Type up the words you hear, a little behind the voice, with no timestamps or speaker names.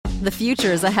The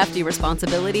future is a hefty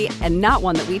responsibility and not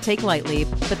one that we take lightly,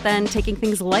 but then taking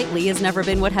things lightly has never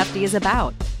been what Hefty is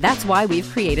about. That's why we've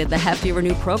created the Hefty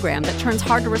Renew program that turns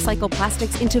hard-to-recycle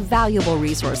plastics into valuable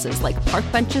resources like park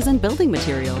benches and building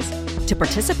materials. To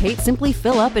participate, simply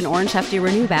fill up an orange Hefty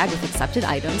Renew bag with accepted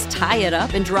items, tie it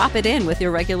up, and drop it in with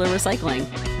your regular recycling.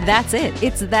 That's it.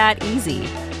 It's that easy.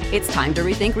 It's time to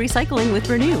rethink recycling with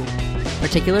Renew.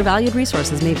 Particular valued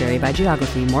resources may vary by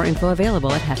geography. More info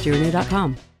available at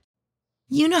heftyrenew.com.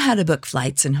 You know how to book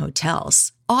flights and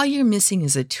hotels. All you're missing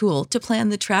is a tool to plan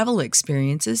the travel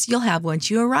experiences you'll have once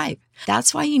you arrive.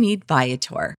 That's why you need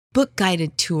Viator. Book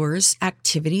guided tours,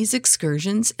 activities,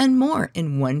 excursions, and more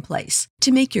in one place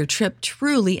to make your trip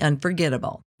truly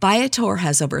unforgettable. Viator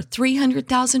has over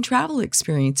 300,000 travel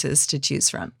experiences to choose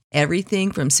from.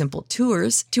 Everything from simple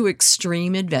tours to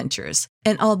extreme adventures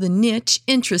and all the niche,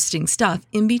 interesting stuff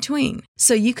in between.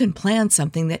 So you can plan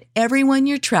something that everyone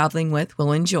you're traveling with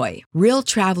will enjoy. Real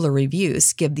traveler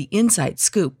reviews give the inside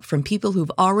scoop from people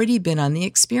who've already been on the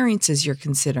experiences you're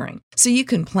considering. So you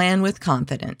can plan with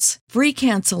confidence. Free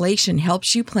cancellation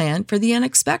helps you plan for the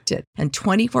unexpected. And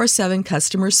 24/7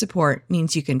 customer support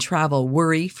means you can travel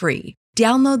worry-free.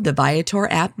 Download the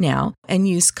Viator app now and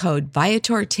use code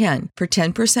Viator10 for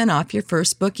 10% off your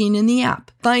first booking in the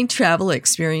app. Find travel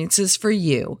experiences for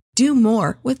you. Do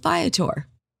more with Viator.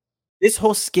 This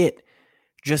whole skit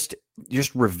just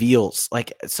reveals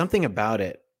like something about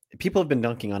it. People have been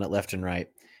dunking on it left and right.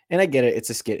 And I get it. It's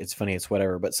a skit. It's funny. It's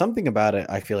whatever. But something about it,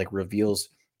 I feel like, reveals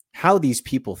how these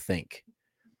people think.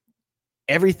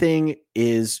 Everything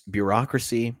is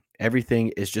bureaucracy. Everything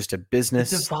is just a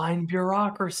business. Divine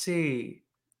bureaucracy.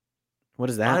 What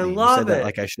does that mean? Love you said it. That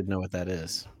like I should know what that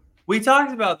is. We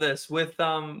talked about this with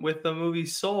the movie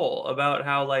Soul about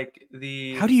how like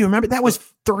How do you remember? That was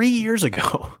 3 years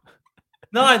ago.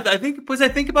 No, I think because I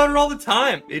think about it all the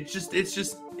time.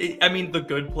 I mean, The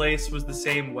Good Place was the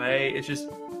same way. It's just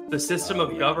the system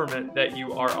of government that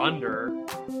you are under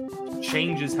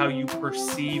changes how you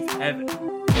perceive heaven.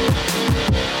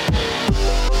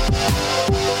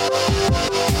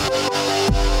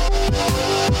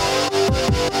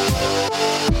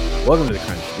 Welcome to The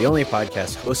Crunch, the only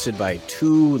podcast hosted by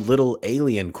two little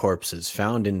alien corpses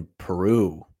found in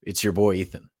Peru. It's your boy,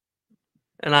 Ethan.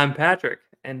 And I'm Patrick.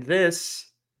 And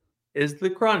this is The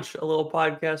Crunch, a little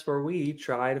podcast where we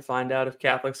try to find out if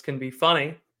Catholics can be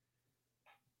funny.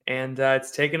 And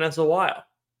it's taken us a while,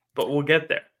 but we'll get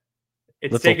there.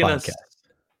 It's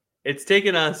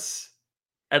taken us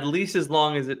at least as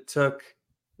long as it took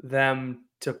them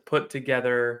to put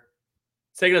together.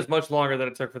 It's taken us much longer than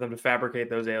it took for them to fabricate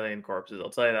those alien corpses. I'll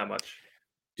tell you that much.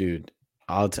 Dude,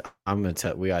 I'm gonna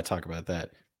tell. We gotta talk about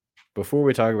that. Before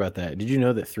we talk about that, did you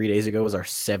know that 3 days ago was our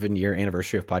 7-year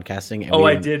anniversary of podcasting? And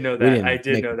I did know that. I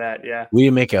did know that. Yeah. We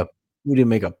didn't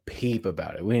make a peep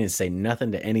about it. We didn't say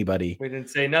nothing to anybody. We didn't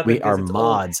say nothing. Our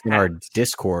mods in our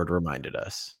Discord reminded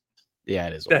us. Yeah,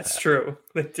 it is. That's true.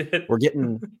 They did.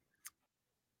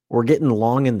 We're getting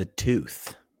long in the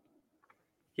tooth.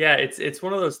 Yeah, it's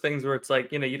one of those things where it's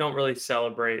like, you don't really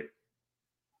celebrate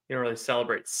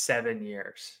 7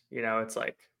 years. It's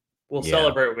like we'll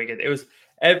celebrate when we get. It was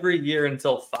every year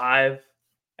until 5,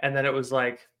 and then it was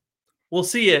like we'll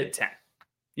see it at 10.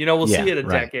 We'll see it a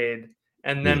decade,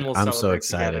 and then we'll celebrate. I'm so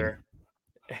excited.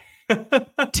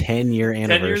 10-year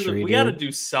anniversary. 10 years, we got to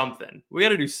do something. We got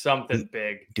to do something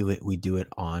big. We do it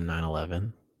on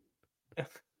 9/11.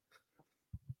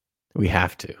 We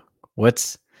have to.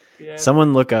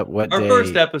 Someone look up what our day,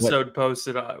 first episode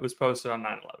was posted on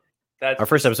 9/11. Our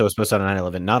first episode was posted on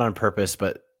 9/11, not on purpose,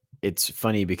 but it's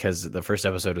funny because the first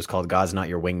episode was called God's Not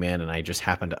Your Wingman, and I just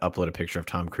happened to upload a picture of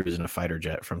Tom Cruise in a fighter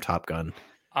jet from Top Gun.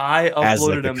 I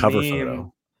uploaded the cover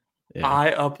photo. Yeah.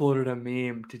 I uploaded a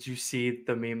meme. Did you see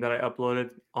the meme that I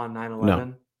uploaded on 9/11?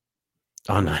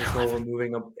 No. On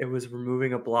 9/11. It was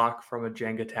removing a block from a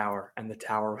Jenga tower, and the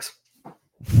tower was.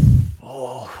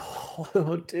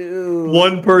 Oh, dude!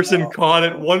 One person caught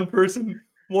it. One person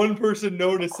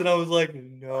noticed, and I was like,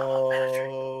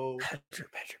 "No, Patrick."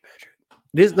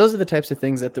 Those are the types of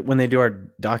things that when they do our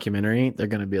documentary, they're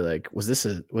going to be like, "Was this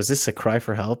a cry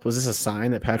for help? Was this a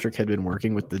sign that Patrick had been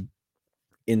working with the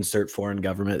insert foreign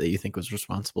government that you think was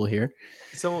responsible here?"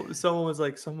 Someone was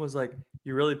like,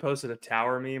 "You really posted a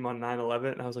tower meme on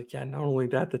 9/11?" And I was like, "Yeah, not only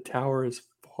that, the tower is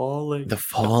falling.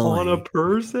 On a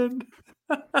person."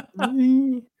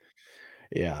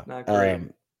 Yeah. Not great.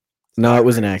 No, it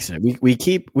was an accident. We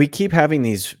keep having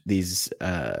these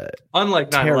unlike 9/11,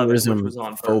 terrorism which was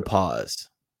on faux pas.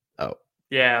 Oh.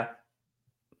 Yeah.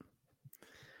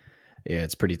 Yeah,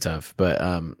 it's pretty tough. But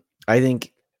I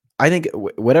think I think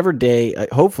whatever day,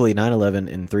 hopefully 9/11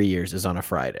 in 3 years is on a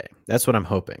Friday. That's what I'm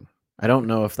hoping. I don't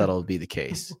know if that'll be the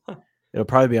case. It'll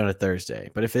probably be on a Thursday,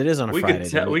 but if it is on a Friday,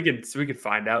 we could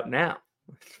find out now.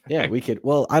 yeah, we could.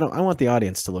 Well, I want the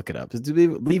audience to look it up.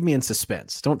 Leave me in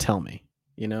suspense. Don't tell me.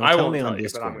 I tell won't me tell on you,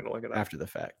 Discord but I'm gonna look it up after the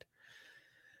fact.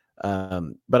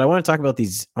 But I want to talk about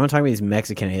these. I want to talk about these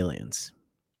Mexican aliens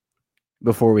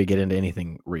before we get into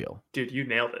anything real. Dude, you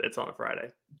nailed it. It's on a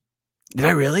Friday. Did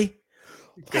I really?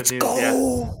 Good Let's news,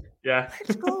 go. Yeah.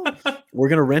 Let's go. We're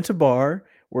gonna rent a bar.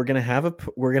 We're gonna have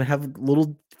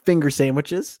little finger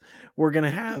sandwiches. We're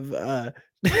gonna have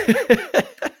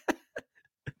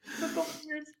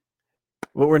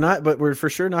but we're for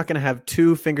sure not gonna have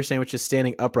 2 finger sandwiches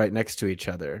standing upright next to each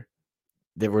other.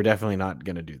 That we're definitely not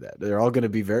gonna do that. They're all gonna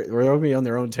be we're all gonna be on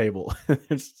their own table.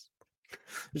 There's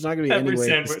not gonna be every any way.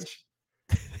 sandwich.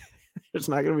 There's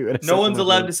not gonna be. No one's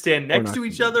allowed to stand next to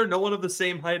each other. No one of the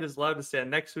same height is allowed to stand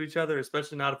next to each other,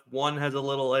 especially not if one has a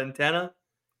little antenna.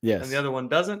 Yes. And the other one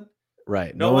doesn't.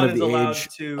 Right. No one of the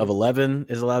age of 11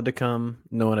 is allowed to come.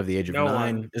 No one of the age of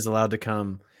 9 is allowed to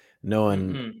come. No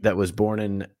one that was born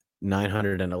in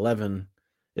 911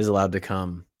 is allowed to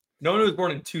come. No one who was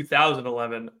born in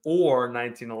 2011 or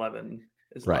 1911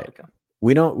 is allowed to come.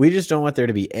 We just don't want there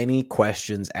to be any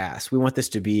questions asked. We want this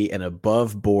to be an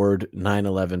above board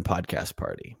 9/11 podcast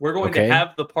party. We're going to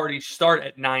have the party start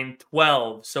at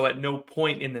 9:12, so at no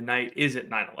point in the night is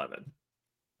it 9/11.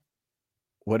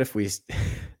 What if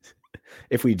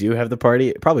if we do have the party,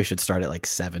 it probably should start at like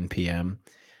 7 p.m.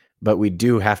 But we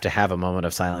do have to have a moment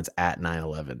of silence at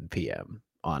 9:11 p.m.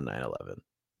 on 9/11.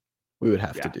 We would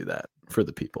have to do that for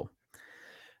the people.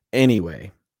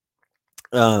 Anyway,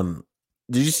 did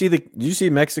you see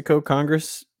Mexico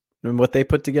Congress and what they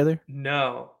put together?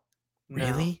 No.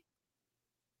 Really?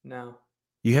 No.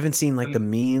 You haven't seen like the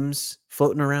memes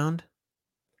floating around?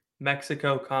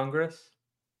 Mexico Congress?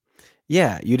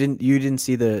 Yeah, you didn't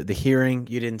see the hearing,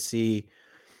 you didn't see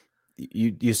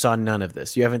you saw none of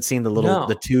this. You haven't seen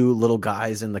the 2 little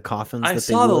guys in the coffins I that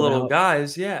saw they the little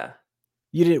guys, yeah.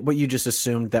 You didn't you just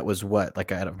assumed that was what?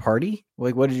 Like at a party?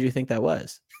 Like what did you think that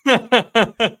was? I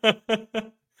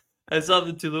saw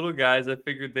the 2 little guys. I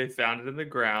figured they found it in the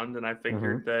ground, and I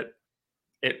figured that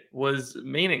it was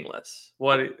meaningless.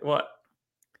 What?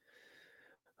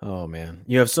 Oh man,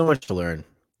 you have so much to learn.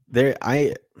 They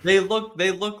look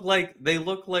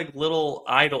like little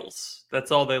idols.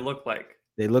 That's all they look like.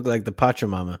 They look like the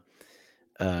Pachamama.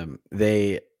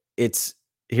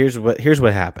 Here's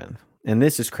what happened, and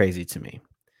this is crazy to me.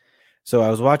 So I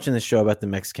was watching this show about the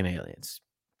Mexican aliens.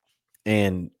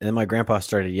 And then my grandpa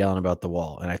started yelling about the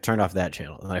wall, and I turned off that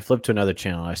channel, and I flipped to another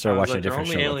channel, and I started watching a different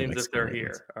show. They're only aliens if they're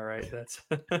here. All right, that's.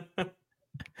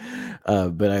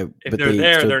 If they're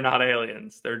there, they're not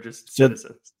aliens. They're just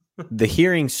citizens. The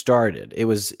hearing started. It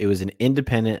was an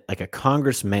independent, like a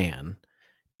congressman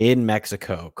in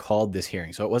Mexico called this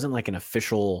hearing. So it wasn't like an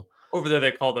official. Over there,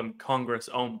 they call them Congress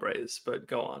hombres, but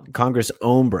go on. Congress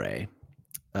hombre,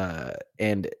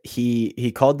 and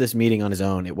he called this meeting on his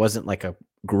own. It wasn't like a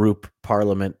group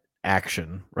parliament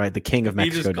action, right? The king of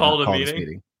Mexico just called a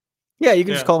meeting. Yeah, you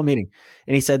can just call a meeting,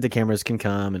 and he said the cameras can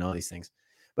come and all these things,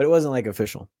 but it wasn't like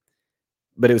official.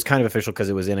 But it was kind of official because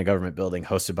it was in a government building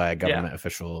hosted by a government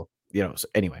official. So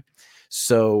anyway,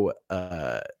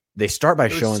 they start by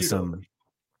showing some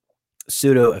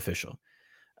pseudo official.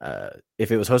 If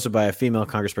it was hosted by a female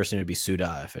congressperson, it would be pseudo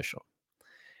official,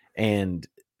 and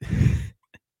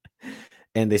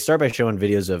they start by showing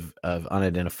videos of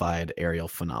unidentified aerial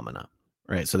phenomena,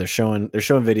 right? So they're showing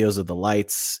videos of the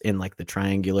lights in like the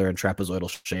triangular and trapezoidal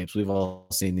shapes. We've all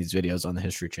seen these videos on the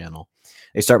History Channel.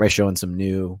 They start by showing some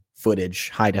new footage,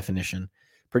 high definition,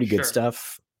 pretty good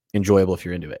stuff, enjoyable if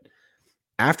you're into it.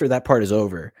 After that part is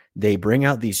over, they bring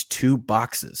out these 2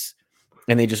 boxes,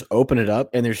 and they just open it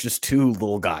up, and there's just 2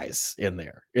 little guys in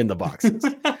there in the boxes.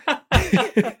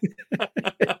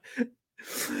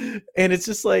 And it's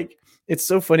just like, it's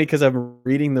so funny because I'm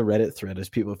reading the Reddit thread as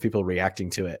people reacting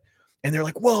to it, and they're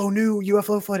like, "Whoa, new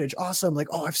UFO footage, awesome!" Like,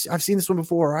 "Oh, I've seen this one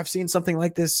before. Or I've seen something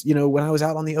like this, when I was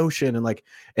out on the ocean." And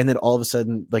then all of a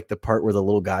sudden, like the part where the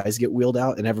little guys get wheeled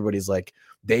out, and everybody's like,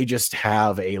 they just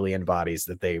have alien bodies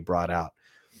that they brought out.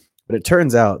 But it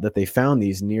turns out that they found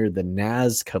these near the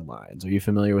Nazca lines. Are you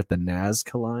familiar with the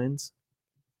Nazca lines?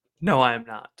 No, I am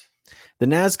not. The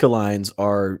Nazca lines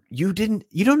are. You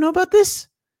don't know about this?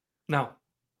 No.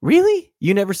 Really?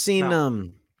 You never seen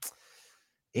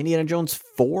Indiana Jones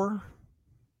 4?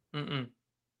 Mm-mm.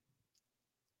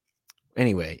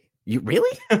 Anyway, you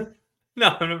really?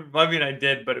 No, I mean I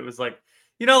did, but it was like,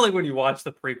 like when you watch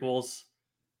the prequels,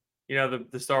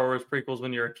 the Star Wars prequels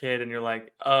when you're a kid and you're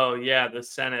like, oh yeah, the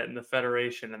Senate and the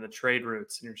Federation and the trade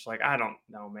routes, and you're just like, I don't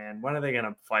know, man. When are they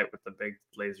gonna fight with the big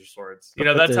laser swords?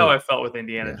 That's how I felt with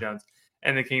Indiana Jones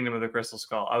and the Kingdom of the Crystal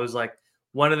Skull. I was like,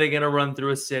 when are they gonna run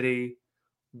through a city?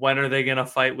 When are they gonna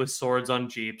fight with swords on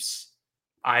jeeps?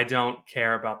 I don't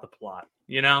care about the plot.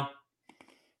 You're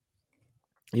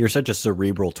such a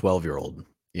cerebral 12-year-old.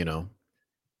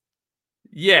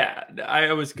 Yeah,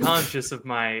 I was conscious of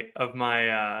my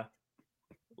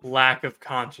lack of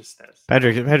consciousness.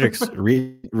 Patrick's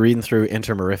reading through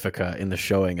Inter Mirifica in the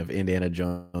showing of Indiana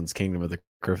Jones Kingdom of the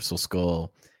Crystal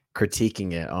Skull,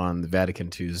 critiquing it on the Vatican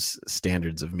II's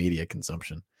standards of media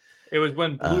consumption. It was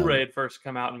when Blu-ray had first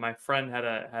come out, and my friend had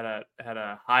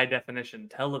a high definition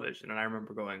television, and I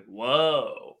remember going,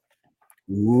 "Whoa,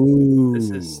 ooh,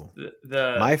 this is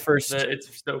my first.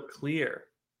 It's so clear."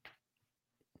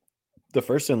 The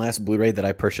first and last Blu-ray that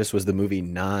I purchased was the movie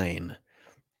 9.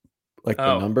 Like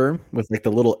the number with like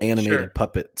the little animated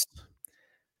puppets.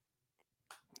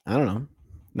 I don't know.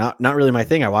 Not really my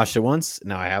thing. I watched it once.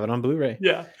 Now I have it on Blu-ray.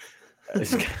 Yeah.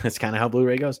 It's kind of how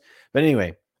Blu-ray goes. But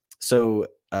anyway, so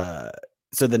the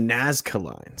Nazca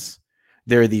lines,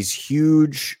 there are these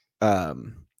huge,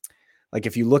 like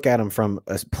if you look at them from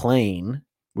a plane,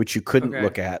 which you couldn't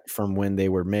look at from when they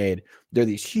were made, they're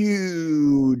these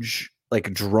huge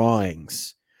like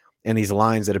drawings and these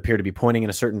lines that appear to be pointing in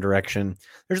a certain direction.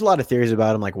 There's a lot of theories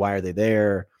about them, like why are they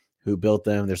there? Who built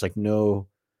them? There's like not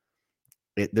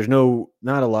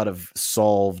a lot of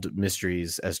solved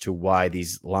mysteries as to why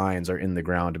these lines are in the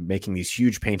ground, making these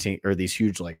huge painting or these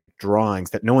huge like drawings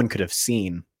that no one could have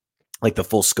seen, like the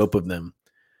full scope of them,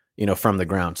 from the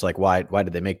ground. So like, why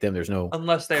did they make them? There's no,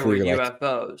 unless they were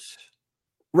UFOs.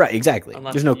 Right, exactly.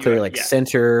 Unless there's no clear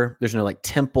center. There's no like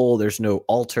temple. There's no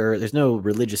altar. There's no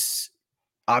religious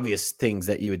obvious things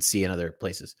that you would see in other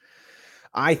places.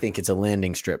 I think it's a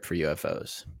landing strip for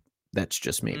UFOs. That's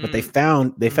just me. But they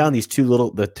found these two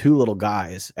little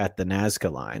guys at the Nazca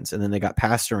lines, and then they got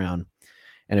passed around,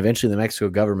 and eventually the Mexico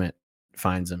government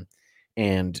finds them,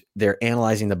 and they're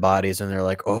analyzing the bodies, and they're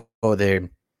like, they're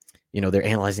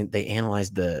analyzing. They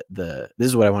analyzed the. This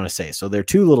is what I want to say. So they're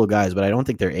two little guys, but I don't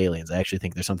think they're aliens. I actually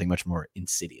think there's something much more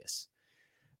insidious,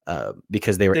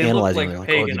 because they were analyzing. Look like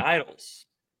pagan idols.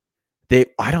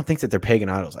 I don't think that they're pagan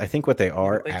idols. I think what they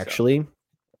are actually,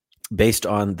 based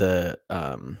on the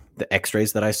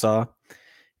X-rays that I saw,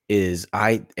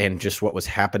 and just what was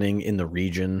happening in the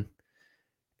region.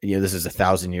 This is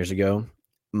 1,000 years ago.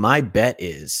 My bet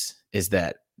is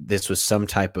that this was some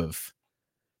type of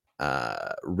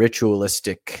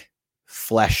ritualistic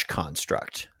flesh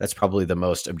construct. That's probably the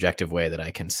most objective way that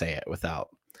I can say it without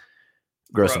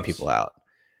grossing people out.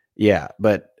 Yeah,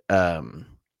 but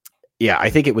I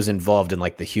think it was involved in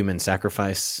like the human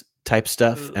sacrifice type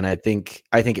stuff, and I think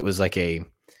it was like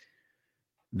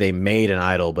they made an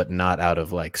idol, but not out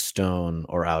of like stone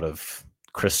or out of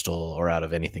crystal or out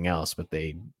of anything else, but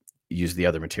they used the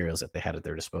other materials that they had at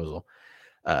their disposal.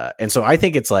 And so I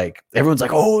think it's like everyone's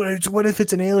like, oh, what if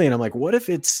it's an alien? I'm like, what if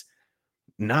it's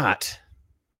not?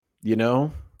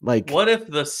 Like, what if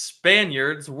the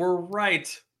Spaniards were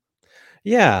right?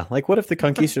 Yeah, like what if the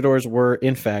conquistadors were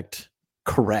in fact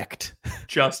correct,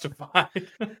 justified?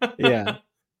 Yeah.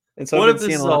 And so what if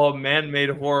this is all man-made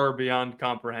horror beyond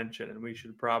comprehension, and we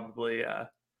should probably,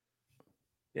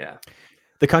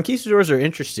 The conquistadors are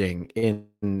interesting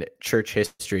in church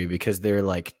history because they're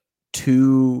like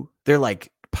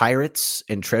pirates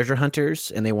and treasure hunters,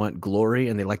 and they want glory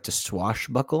and they like to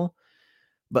swashbuckle,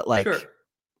 but like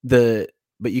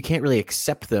but you can't really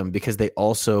accept them because they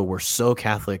also were so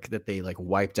Catholic that they like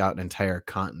wiped out an entire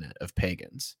continent of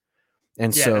pagans.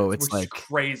 And so it's like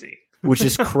crazy, which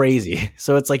is crazy.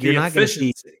 So it's like, you're not going to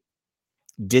see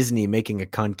Disney making a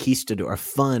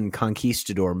fun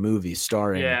conquistador movie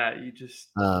starring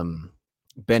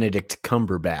Benedict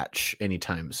Cumberbatch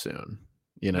anytime soon.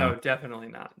 No, definitely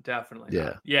not. Definitely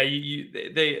not. Yeah,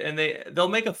 they'll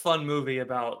make a fun movie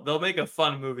about the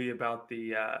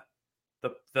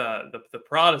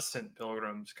Protestant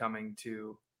pilgrims coming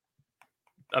to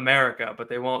America, but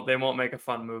they won't make a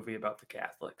fun movie about the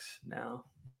Catholics. No,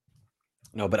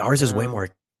 but ours is way more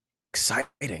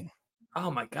exciting. Oh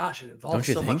my gosh, it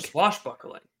involves so much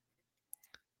swashbuckling.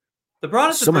 The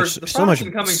Protestant so much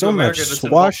swashing,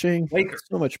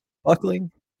 so much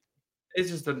buckling. It's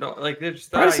just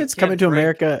Protestants coming to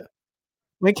America.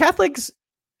 When Catholics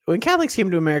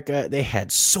came to America, they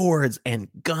had swords and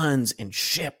guns and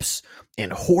ships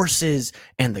and horses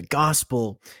and the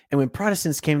gospel. And when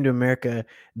Protestants came to America,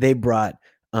 they brought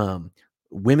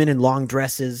women in long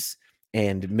dresses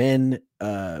and men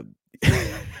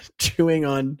chewing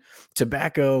on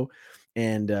tobacco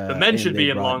and The men should they be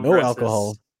in brought long no dresses.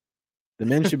 alcohol. The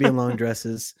men should be in long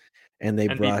dresses, and they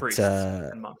and be brought priests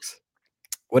and monks.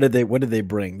 what did they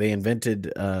bring? They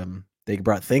invented they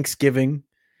brought Thanksgiving,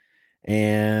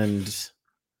 and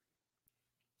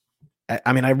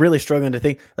I mean, I'm really struggling to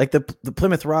think, like the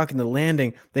Plymouth Rock and the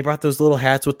Landing. They brought those little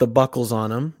hats with the buckles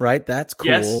on them, right? That's cool.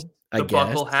 Yes, I the guess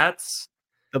buckle hats.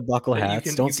 the buckle that hats.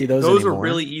 You Don't can, see those those anymore. are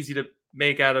really easy to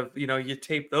make out of. You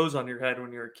tape those on your head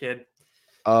when you're a kid.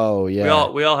 Oh yeah,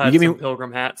 We all had some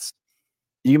pilgrim hats.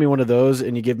 You give me one of those,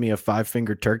 and you give me a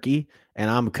 5-finger turkey, and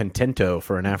I'm contento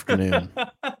for an afternoon.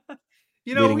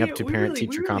 Leading up to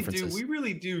parent-teacher conferences. We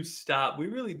really do stop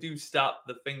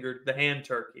the hand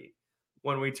turkey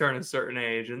when we turn a certain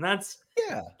age, and that's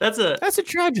a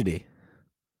tragedy.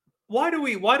 Why do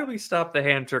we stop the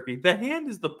hand turkey? The hand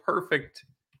is the perfect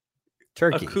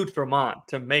turkey accoutrement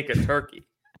to make a turkey.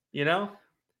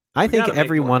 I think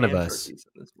every one of us,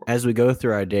 as we go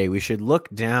through our day, we should look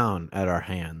down at our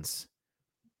hands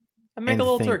and make a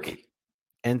little turkey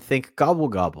and think gobble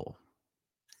gobble.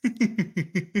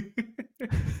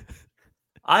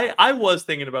 I was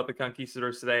thinking about the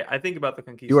conquistadors today. I think about the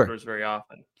conquistadors very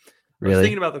often. Really? I was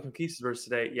thinking about the conquistadors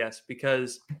today, yes,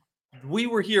 because we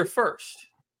were here first.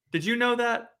 Did you know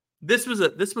that? This was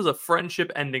a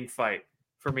friendship ending fight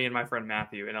for me and my friend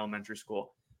Matthew in elementary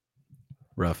school.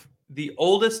 Rough. The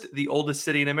oldest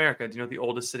city in America. Do you know what the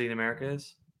oldest city in America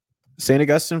is? St.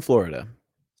 Augustine, Florida.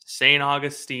 San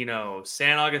Augustino,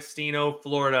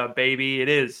 Florida, baby. It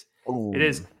is. Ooh. It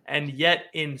is. And yet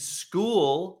in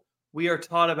school, we are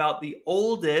taught about the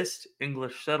oldest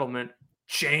English settlement,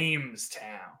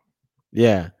 Jamestown.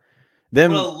 Yeah.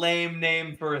 What a lame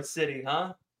name for a city,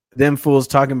 huh? Them fools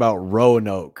talking about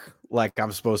Roanoke like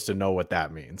I'm supposed to know what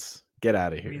that means. Get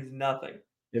out of here. It means nothing.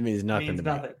 It means nothing to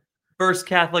me. First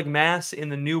Catholic Mass in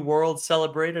the New World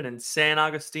celebrated in San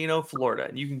Augustino, Florida.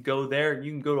 And you can go there and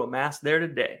you can go to a Mass there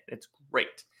today. It's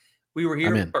great. We were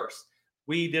here first.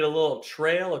 We did a little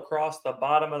trail across the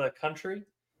bottom of the country.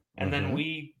 And then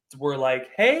we were like,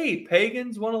 hey,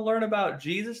 pagans want to learn about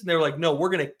Jesus? And they were like, no, we're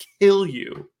going to kill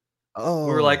you. Oh.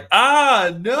 We were like,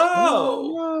 no.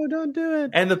 No, don't do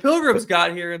it. And the pilgrims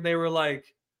got here and they were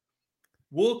like,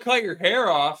 we'll cut your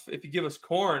hair off if you give us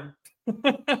corn.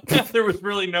 There was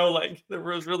really no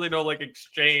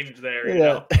exchange there.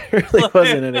 Yeah, there really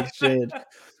wasn't an exchange. It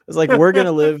was like, we're going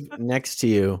to live next to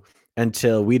you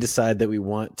until we decide that we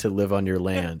want to live on your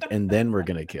land, and then we're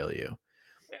going to kill you.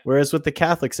 Whereas with the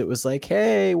Catholics, it was like,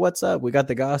 hey, what's up? We got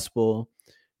the gospel.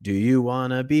 Do you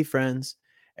want to be friends?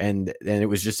 And then it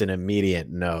was just an immediate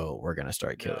no, we're going to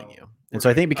start killing you. And so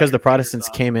I think because the Protestants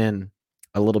came in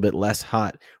a little bit less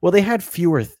hot, well, they had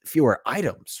fewer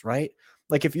items, right?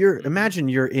 Like if imagine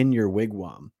you're in your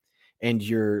wigwam and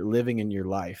you're living in your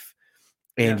life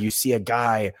and you see a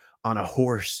guy on a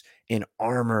horse in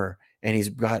armor and he's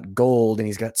got gold and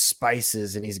he's got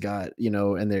spices and he's got,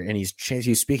 and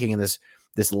he's speaking in this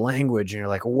language, and you're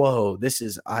like, whoa, this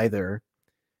is either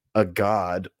a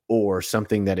god or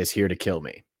something that is here to kill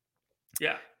me.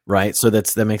 Yeah. Right. So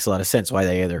that makes a lot of sense why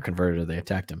they either converted or they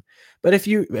attacked him. But if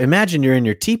you imagine you're in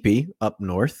your teepee up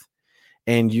north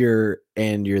and you're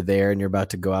there and you're about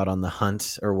to go out on the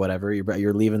hunt or whatever,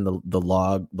 you're leaving the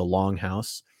long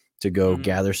house to go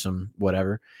gather some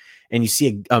whatever, and you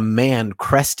see a man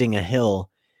cresting a hill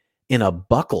in a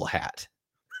buckle hat.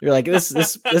 You're like,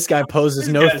 this guy poses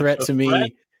no threat to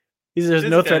me. There's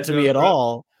no threat to me at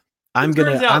all. It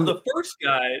turns out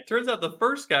the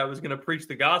first guy was gonna preach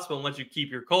the gospel and let you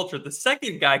keep your culture. The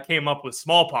second guy came up with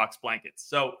smallpox blankets.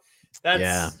 So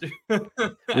that's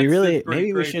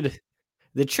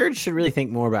the church should really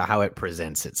think more about how it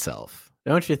presents itself.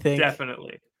 Don't you think?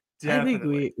 Definitely. I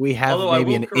think we have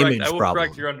maybe an image problem. I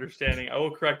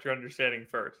will correct your understanding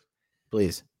first.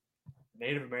 Please.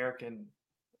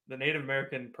 The Native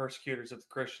American persecutors of the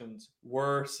Christians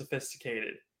were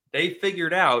sophisticated. They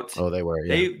figured out. Oh, they were.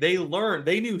 Yeah. They learned.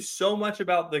 They knew so much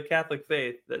about the Catholic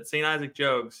faith that St. Isaac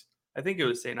Jogues. I think it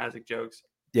was St. Isaac Jogues.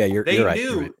 Yeah, you're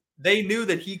right. They knew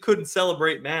that he couldn't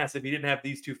celebrate Mass if he didn't have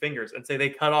these two fingers, and so they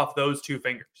cut off those two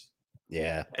fingers.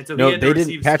 Yeah. And so he had to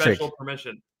receive special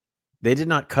permission. They did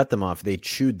not cut them off. They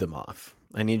chewed them off.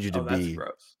 I need you to that's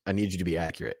gross. I need you to be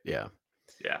accurate. Yeah.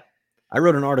 Yeah. I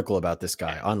wrote an article about this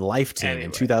guy on Life Team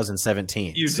in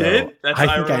 2017. You did?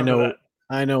 I think I know.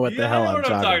 I know what the hell I'm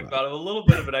talking about. I'm a little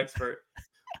bit of an expert.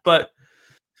 But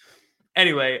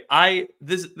anyway, I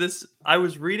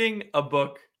was reading a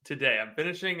book today. I'm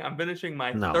finishing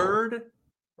my third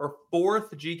or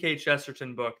fourth G.K.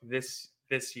 Chesterton book this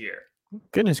year.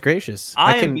 Goodness gracious.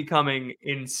 I am becoming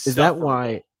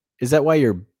insufferable. Is that why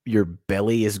your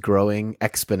belly is growing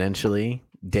exponentially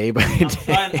day by day.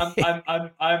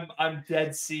 I'm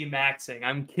dead sea maxing.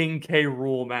 I'm King K.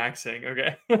 Rool maxing.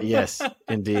 Okay. Yes,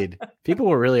 indeed. People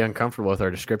were really uncomfortable with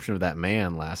our description of that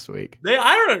man last week.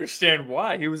 I don't understand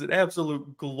why. He was an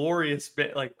absolute glorious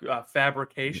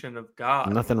fabrication of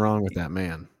God. Nothing wrong with that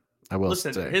man. I will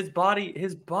say. His body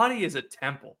is a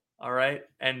temple. All right,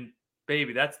 and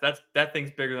baby, that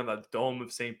thing's bigger than the dome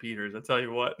of St. Peter's. I tell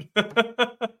you what.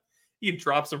 You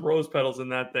drop some rose petals in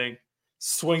that thing,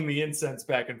 swing the incense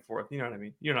back and forth. You know what I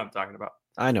mean? You know what I'm talking about.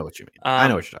 I know what you mean. I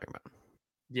know what you're talking about.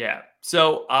 Yeah.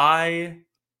 So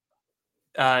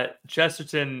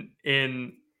Chesterton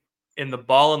in The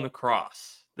Ball and the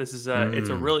Cross. This is it's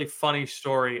a really funny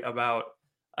story about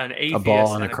an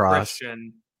atheist and a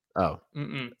Christian. Oh.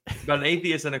 About an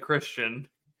atheist and a Christian.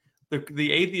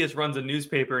 The atheist runs a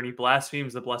newspaper and he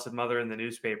blasphemes the Blessed Mother in the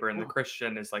newspaper, and the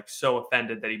Christian is like so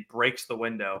offended that he breaks the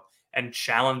window and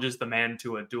challenges the man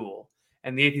to a duel.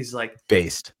 And the atheist is like,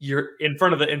 based. You're in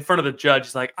front of the judge.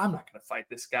 He's like, I'm not going to fight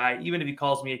this guy. Even if he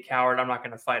calls me a coward, I'm not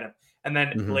going to fight him. And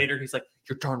then later he's like,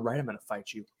 you're darn right, I'm going to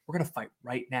fight you. We're going to fight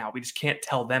right now. We just can't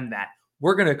tell them that.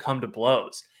 We're going to come to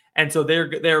blows. And so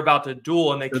they're about to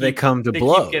duel, and they come to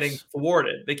blows. Keep getting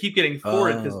thwarted. They keep getting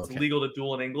thwarted because it's legal to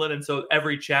duel in England. And so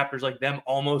every chapter is like them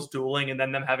almost dueling and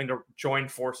then them having to join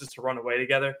forces to run away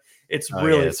together. It's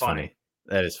really funny.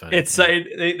 That is funny. It's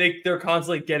they're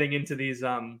constantly getting into these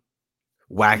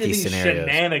wacky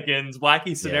scenarios,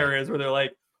 wacky scenarios where they're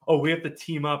like, oh, we have to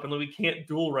team up and we can't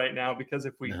duel right now because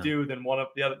if we do, then one of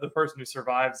the person who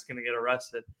survives is going to get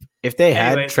arrested. If they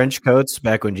had trench coats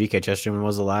back when G.K. Chesterton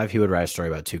was alive, he would write a story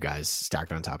about two guys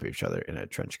stacked on top of each other in a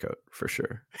trench coat for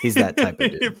sure. He's that type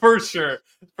of dude. For sure.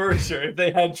 If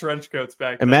they had trench coats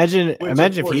back then. Imagine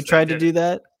if he tried to do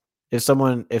that. If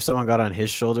someone got on his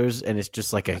shoulders and it's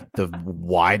just like the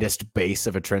widest base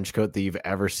of a trench coat that you've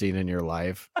ever seen in your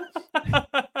life.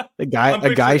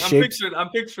 I'm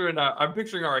picturing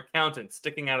our accountant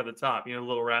sticking out of the top,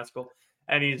 little rascal,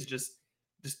 and he's just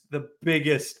the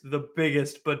biggest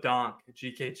badonk,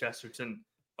 G.K. Chesterton,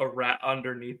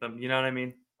 underneath him. You know what I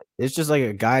mean? It's just like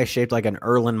a guy shaped like an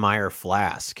Erlenmeyer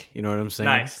flask. You know what I'm saying?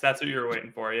 Nice. That's what you were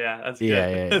waiting for. Yeah. That's good.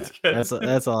 Yeah. That's good.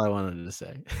 That's all I wanted to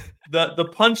say. The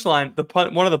punchline,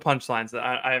 one of the punchlines that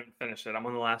I haven't finished it. I'm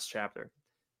on the last chapter,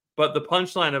 but the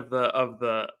punchline of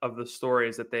the story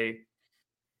is that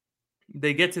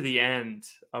they get to the end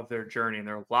of their journey and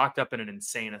they're locked up in an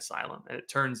insane asylum, and it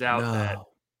turns out that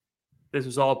this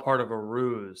was all part of a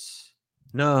ruse.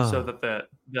 So that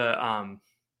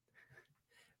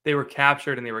they were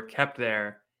captured and they were kept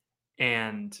there,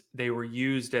 and they were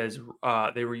used as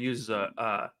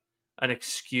an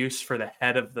excuse for the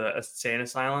head of the insane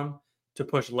asylum to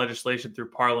push legislation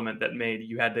through Parliament that made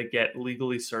you had to get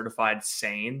legally certified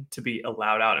sane to be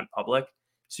allowed out in public.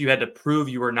 So you had to prove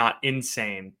you were not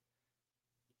insane.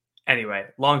 Anyway,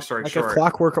 long story short, like a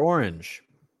Clockwork Orange,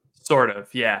 sort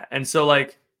of, yeah. And so,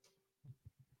 like,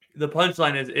 the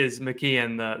punchline is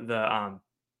McKeon,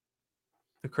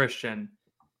 the Christian.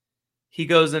 He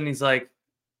goes and he's like,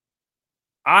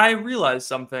 I realized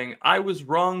something. I was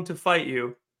wrong to fight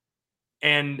you.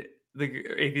 And the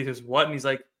atheist is, what? And he's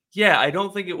like, yeah, I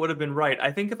don't think it would have been right.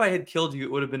 I think if I had killed you,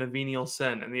 it would have been a venial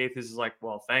sin. And the atheist is like,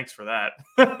 well, thanks for that.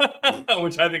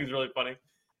 Which I think is really funny.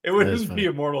 It wouldn't be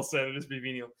a mortal sin. It would just be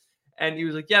venial. And he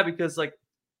was like, yeah, because like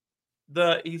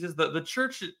he says the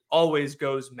church always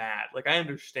goes mad. Like, I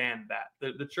understand that.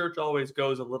 The church always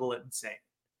goes a little insane.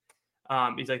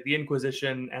 He's like, the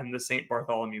Inquisition and the St.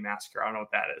 Bartholomew Massacre. I don't know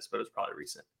what that is, but it's probably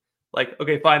recent. Like,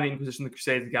 okay, fine, the Inquisition, the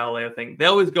Crusades, the Galileo thing. They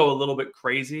always go a little bit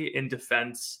crazy in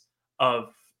defense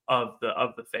of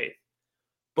the faith.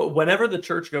 But whenever the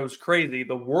church goes crazy,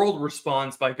 the world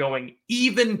responds by going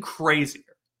even crazier.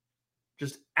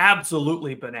 Just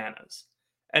absolutely bananas.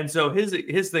 And so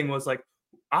his thing was like,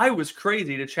 I was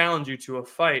crazy to challenge you to a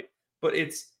fight, but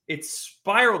it's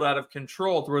spiraled out of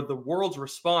control to where the world's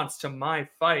response to my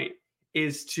fight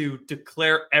is to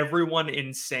declare everyone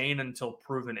insane until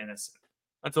proven innocent,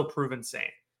 until proven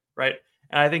sane, right?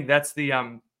 And I think that's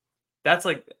that's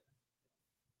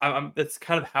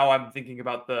kind of how I'm thinking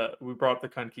about we brought up the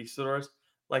conquistadors.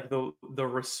 Like the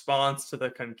response to the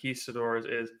conquistadors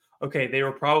is, okay, they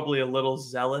were probably a little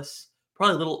zealous,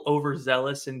 probably a little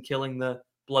overzealous in killing the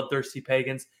bloodthirsty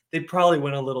pagans. They probably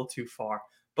went a little too far.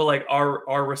 But like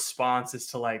our response is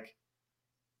to like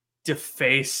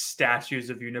deface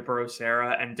statues of Junipero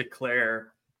Serra and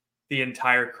declare the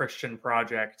entire Christian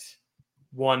project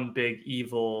one big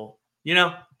evil,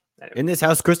 Anyway. In this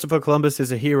house, Christopher Columbus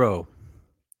is a hero.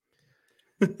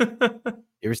 You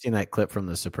ever seen that clip from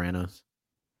The Sopranos?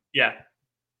 Yeah.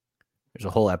 There's a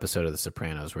whole episode of The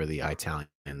Sopranos where the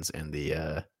Italians and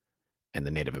the and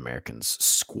the Native Americans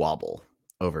squabble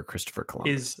over Christopher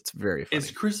Columbus. It's very funny.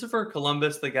 Is Christopher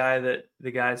Columbus the guy that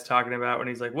the guy's talking about when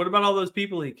he's like, "What about all those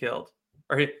people he killed?"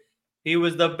 Or he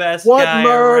was the best guy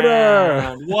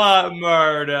around. What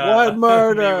murder? What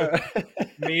murder?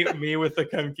 me with the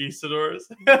conquistadors.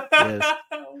 Yes.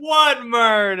 What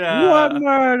murder? What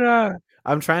murder?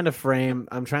 I'm trying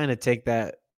to take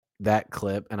that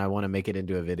clip and I want to make it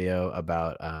into a video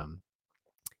about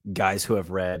guys who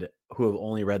have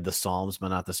only read the Psalms but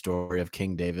not the story of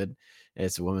King David.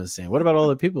 It's a woman saying, "What about all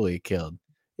the people he killed?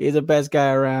 He's the best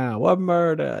guy around. What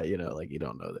murder?" You know, like you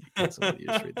don't know that. You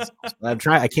just read the Psalms. But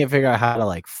I can't figure out how to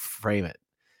like frame it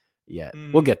yet.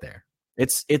 We'll get there.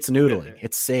 It's noodling.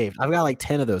 It's saved. I've got like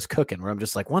 10 of those cooking where I'm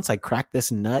just like, once I crack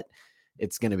this nut,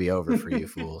 it's gonna be over for you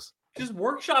fools. Just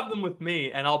workshop them with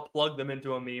me and I'll plug them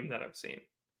into a meme that I've seen.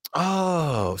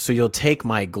 Oh, so you'll take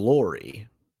my glory.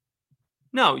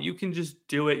 No, you can just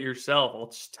do it yourself. I'll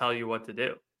just tell you what to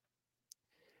do.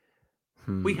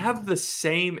 We have the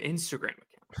same Instagram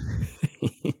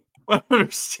account. I don't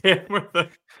understand where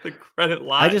the credit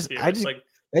lies. I just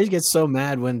get so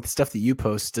mad when the stuff that you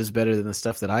post is better than the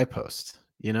stuff that I post,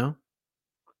 you know?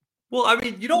 Well, I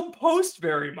mean, you don't post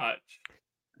very much.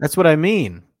 That's what I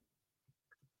mean.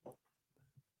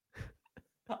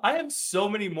 I have so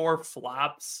many more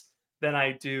flops than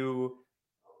I do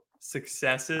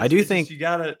successes. I do think you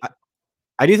gotta.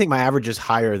 I do think my average is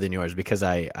higher than yours because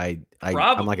I'm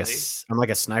like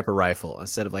a sniper rifle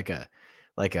instead of like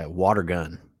a water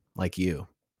gun like you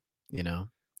know.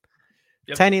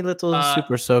 Yep. Tiny little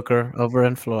super soaker over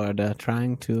in Florida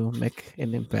trying to make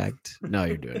an impact. No,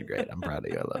 you're doing great. I'm proud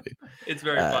of you. I love you. It's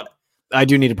very fun. I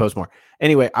do need to post more.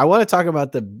 Anyway, I want to talk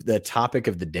about the topic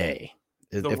of the day.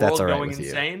 If that's all right with you.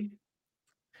 The world going insane?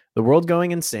 The world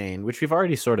going insane, which we've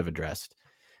already sort of addressed.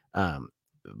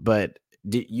 But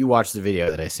you watched the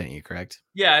video that I sent you, correct?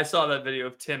 Yeah, I saw that video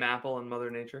of Tim Apple and Mother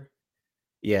Nature.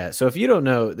 Yeah, so if you don't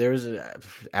know, there's an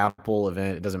Apple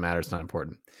event. It doesn't matter. It's not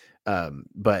important.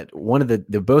 But one of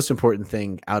the most important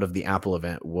thing out of the Apple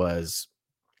event was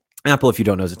Apple, if you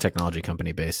don't know, is a technology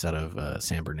company based out of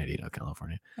San Bernardino,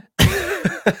 California.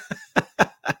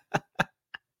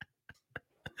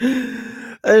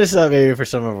 I just thought maybe for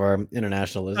some of our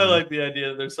international listeners. I like the idea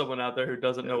that there's someone out there who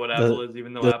doesn't know what Apple is,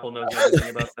 even though Apple knows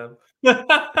everything about them.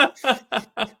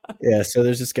 Yeah, so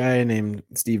there's this guy named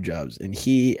Steve Jobs, and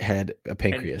he had a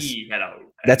pancreas.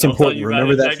 That's important.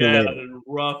 Remember that for later. He had a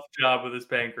rough job with his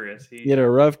pancreas. He had a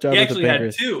rough job with the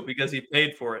pancreas. He actually had two because he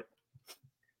paid for it.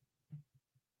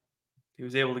 He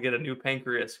was able to get a new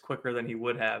pancreas quicker than he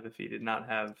would have if he did not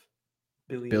have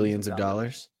billions of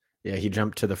dollars. Yeah, he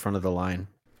jumped to the front of the line.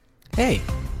 Hey,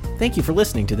 thank you for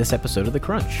listening to this episode of The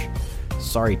Crunch.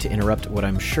 Sorry to interrupt what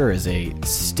I'm sure is a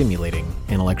stimulating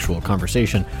intellectual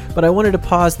conversation, but I wanted to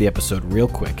pause the episode real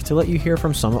quick to let you hear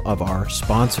from some of our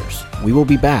sponsors. We will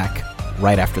be back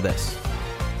right after this.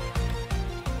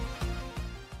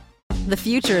 The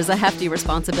future is a hefty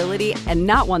responsibility and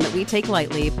not one that we take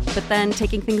lightly, but then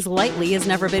taking things lightly has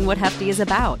never been what Hefty is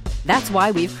about. That's why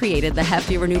we've created the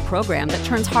Hefty Renew program that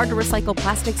turns hard-to-recycle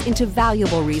plastics into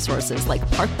valuable resources like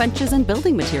park benches and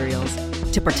building materials.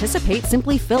 To participate,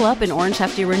 simply fill up an orange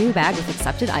Hefty Renew bag with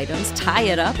accepted items, tie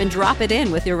it up, and drop it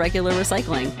in with your regular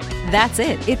recycling. That's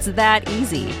it. It's that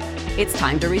easy. It's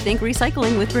time to rethink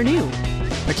recycling with Renew.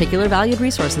 Particular valued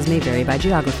resources may vary by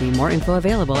geography. More info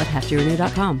available at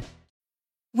heftyrenew.com.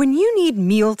 When you need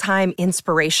mealtime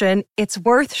inspiration, it's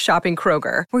worth shopping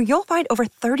Kroger, where you'll find over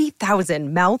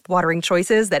 30,000 mouth-watering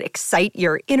choices that excite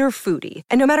your inner foodie.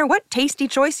 And no matter what tasty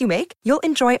choice you make, you'll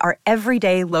enjoy our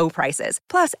everyday low prices,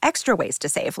 plus extra ways to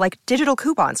save, like digital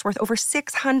coupons worth over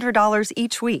 $600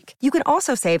 each week. You can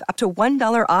also save up to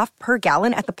 $1 off per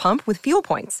gallon at the pump with fuel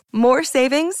points. More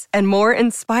savings and more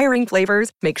inspiring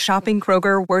flavors make shopping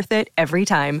Kroger worth it every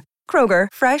time. Kroger,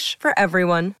 fresh for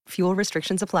everyone. Fuel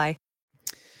restrictions apply.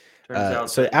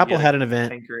 So Apple had an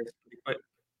event,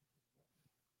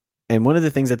 and one of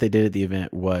the things that they did at the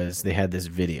event was they had this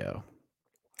video,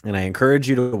 and I encourage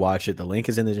you to watch it. The link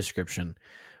is in the description.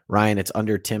 Ryan, it's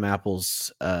under Tim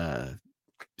Apple's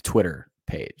Twitter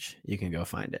page. You can go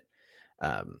find it.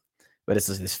 But it's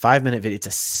this 5-minute video. It's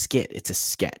a skit. It's a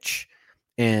sketch.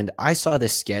 And I saw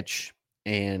this sketch,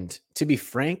 and to be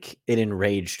frank, it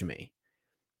enraged me.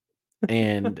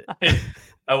 And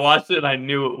I watched it and I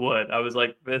knew it would. I was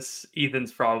like,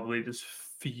 Ethan's probably just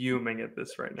fuming at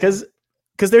this right now.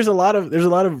 Because there's a lot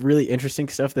of really interesting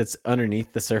stuff that's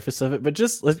underneath the surface of it. But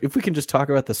if we can just talk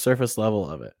about the surface level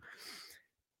of it.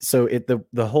 So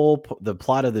the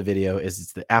plot of the video is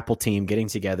it's the Apple team getting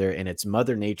together, and it's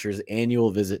Mother Nature's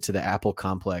annual visit to the Apple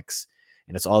complex.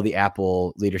 and it's all the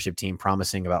Apple leadership team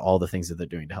promising about all the things that they're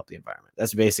doing to help the environment.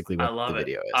 That's basically what the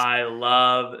video is. I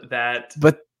love that.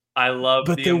 But I love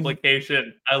the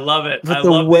implication. I love it. But I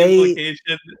love the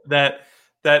implication that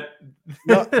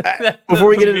before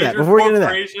we get into that,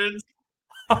 corporations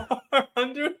are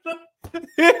under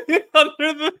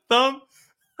the thumb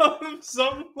of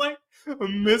some like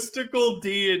mystical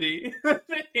deity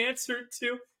they answer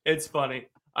to. It's funny.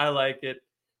 I like it.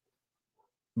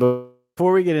 But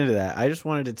before we get into that, I just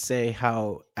wanted to say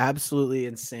how absolutely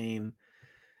insane.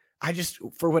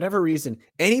 For whatever reason,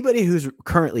 anybody who's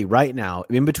currently right now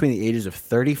in between the ages of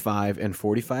 35 and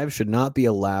 45 should not be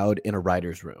allowed in a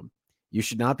writer's room. You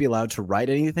should not be allowed to write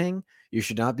anything. You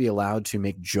should not be allowed to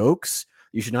make jokes.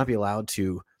 You should not be allowed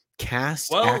to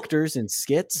cast actors in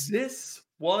skits. This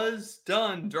was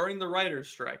done during the writer's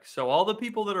strike. So all the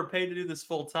people that are paid to do this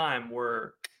full time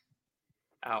were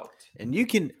out. And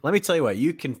let me tell you what,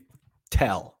 you can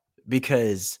tell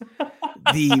because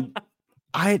the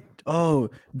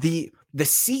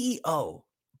CEO,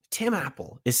 Tim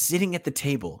Apple, is sitting at the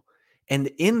table, and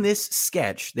in this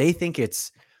sketch, they think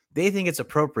it's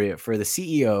appropriate for the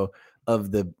CEO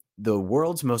of the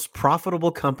world's most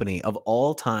profitable company of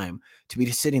all time to be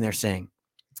just sitting there saying,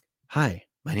 "Hi,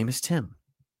 my name is Tim."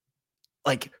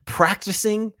 Like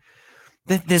practicing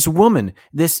that this woman,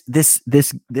 this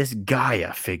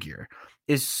Gaia figure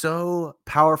is so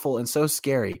powerful and so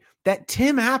scary that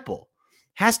Tim Apple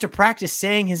has to practice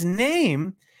saying his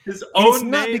name, his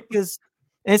own name.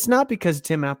 It's not because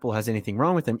Tim Apple has anything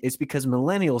wrong with him. It's because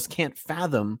millennials can't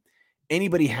fathom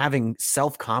anybody having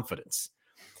self-confidence.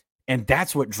 And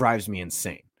that's what drives me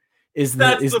insane.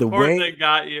 That's the way that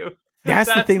got you.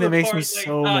 That's the thing that makes me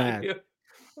so mad.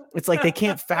 It's like they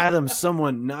can't fathom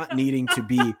someone not needing to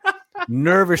be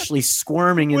nervously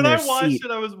squirming in their seat. When I watched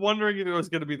it, I was wondering if it was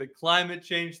going to be the climate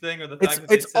change thing or the fact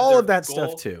that it's all of that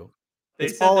stuff too. They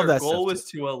said their goal was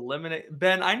to eliminate.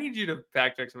 Ben, I need you to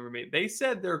fact check something for me. They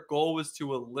said their goal was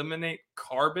to eliminate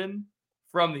carbon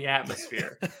from the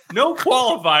atmosphere. No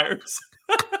qualifiers.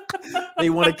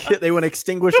 They want to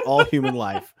extinguish all human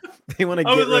life. They want to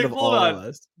get rid of all of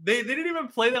us. They didn't even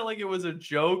play that like it was a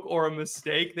joke or a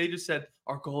mistake. They just said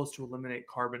our goal is to eliminate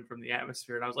carbon from the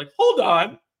atmosphere. And I was like, hold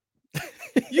on.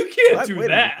 You can't do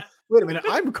that. Wait a minute.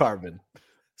 I'm carbon.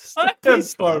 I am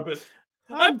carbon.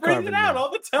 I breathe it out all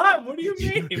the time. What do you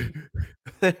mean?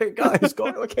 There you go. It's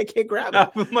going. Okay, can't grab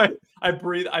it. I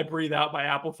breathe out. My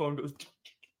Apple phone goes.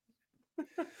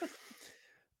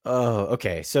 Oh,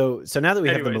 okay. So now that we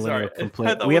have the millennial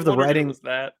complaint, we have the writing.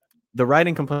 The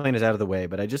writing complaint is out of the way,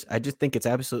 but I just think it's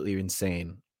absolutely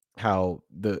insane how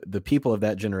the people of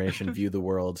that generation view the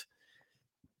world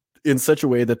in such a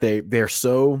way that they're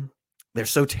so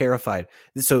terrified.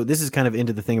 So this is kind of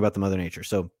into the thing about the Mother Nature.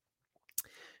 So.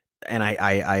 And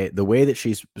I the way that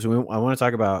I want to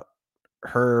talk about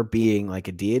her being like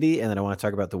a deity, and then I want to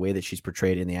talk about the way that she's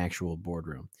portrayed in the actual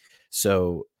boardroom.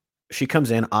 So she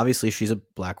comes in, obviously she's a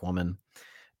black woman,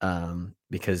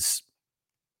 because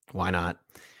why not?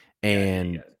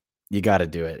 And you got to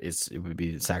do it. It would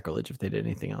be sacrilege if they did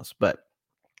anything else. But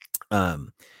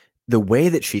the way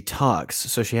that she talks,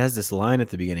 so she has this line at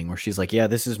the beginning where she's like, "Yeah,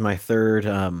 this is my third."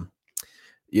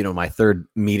 My third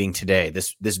meeting today.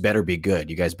 This better be good.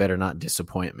 You guys better not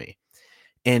disappoint me.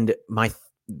 And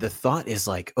the thought is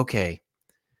like, okay,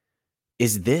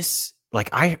 is this like,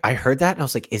 I heard that and I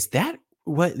was like, is that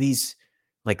what these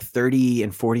like 30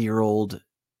 and 40-year-old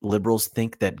liberals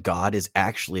think that God is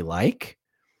actually like?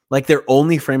 Like their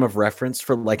only frame of reference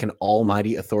for like an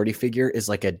almighty authority figure is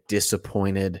like a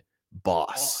disappointed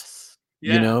boss.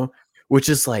 Which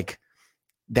is like,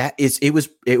 it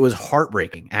was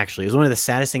heartbreaking. Actually, it was one of the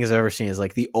saddest things I've ever seen. Is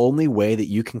like the only way that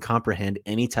you can comprehend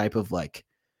any type of like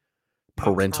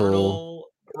parental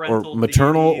or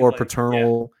maternal or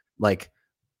paternal like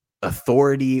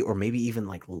authority, or maybe even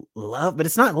like love, but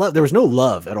it's not love. There was no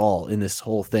love at all in this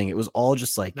whole thing. It was all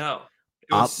just like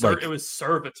it was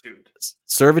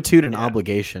servitude and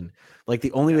obligation. Like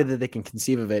the only way that they can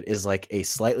conceive of it is like a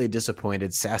slightly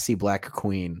disappointed, sassy black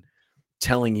queen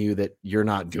telling you that you're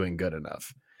not doing good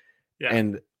enough. Yeah.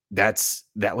 And that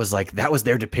was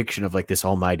their depiction of like this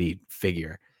almighty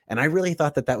figure. And I really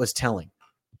thought that was telling.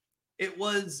 It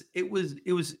was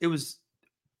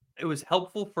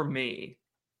helpful for me.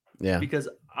 Yeah. Because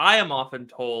I am often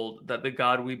told that the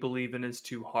God we believe in is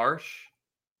too harsh.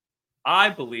 I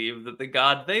believe that the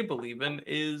God they believe in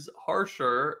is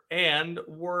harsher and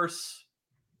worse.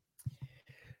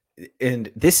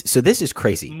 And this is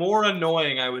crazy. More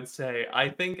annoying, I would say. I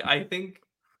think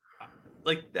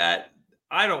like that.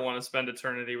 I don't want to spend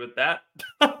eternity with that.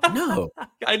 No.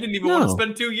 I didn't even want to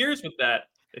spend 2 years with that.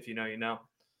 If you know, you know.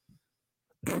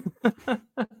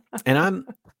 And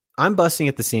I'm busting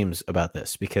at the seams about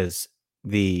this because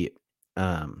the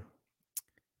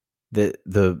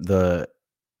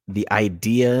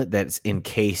idea that's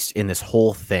encased in this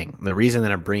whole thing, the reason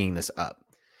that I'm bringing this up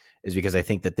is because I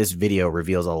think that this video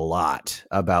reveals a lot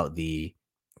about the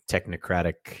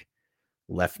technocratic,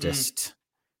 leftist,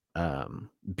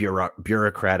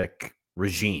 bureaucratic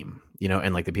regime,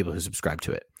 and like the people who subscribe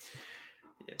to it.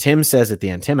 Yeah. Tim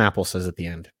Apple says at the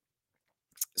end,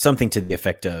 something to the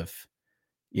effect of,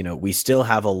 we still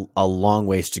have a long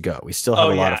ways to go. We still have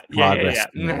a lot of progress.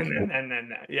 No.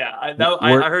 Yeah, I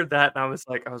heard that, and I was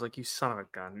like, you son of a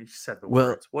gun! You said the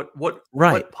words.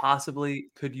 What possibly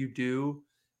could you do?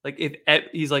 Like, if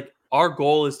he's like, our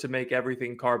goal is to make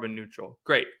everything carbon neutral.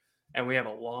 Great, and we have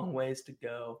a long ways to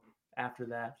go after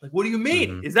that. Like, what do you mean?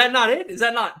 Mm-hmm. Is that not it? Is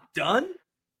that not done?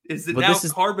 Is it now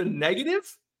carbon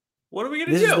negative? What are we going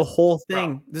to do? This is the whole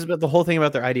thing. Bro. This is about the whole thing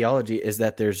about their ideology is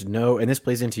that there's no, and this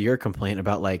plays into your complaint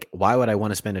about like, why would I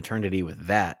want to spend eternity with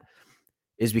that?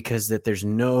 Is because that there's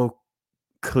no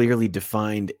clearly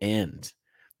defined end.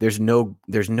 There's no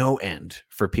end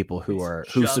for people who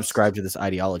subscribe to this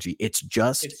ideology. It's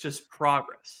just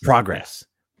progress. Progress.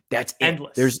 Yeah. That's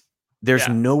endless. There's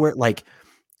nowhere like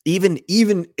even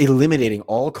eliminating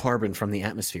all carbon from the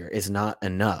atmosphere is not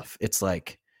enough. It's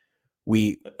like,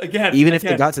 if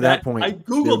they got to that point, I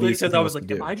googled it because I was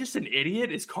like, am I just an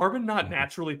idiot? Is carbon not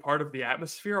naturally part of the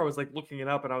atmosphere? I was like looking it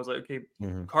up and I was like, okay,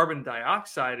 carbon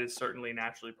dioxide is certainly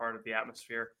naturally part of the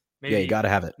atmosphere. Maybe, you got to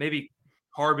have it. Maybe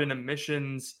carbon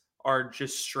emissions are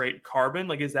just straight carbon.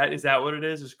 Like, is that what it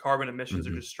is? Is carbon emissions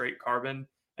are just straight carbon?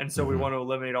 And so we want to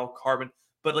eliminate all carbon.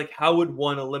 But like, how would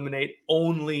one eliminate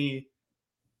only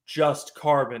just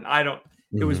carbon?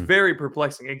 It was very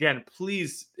perplexing. Again,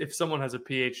 please, if someone has a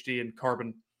PhD in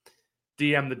carbon,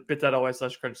 DM the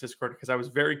bit.ly/crunch Discord, because I was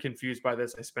very confused by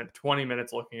this. I spent 20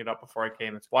 minutes looking it up before I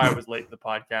came. That's why I was late to the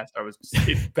podcast.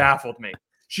 It baffled me.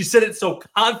 She said it so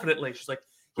confidently. She's like,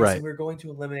 yes, we're going to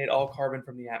eliminate all carbon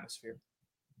from the atmosphere.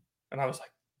 And I was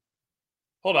like,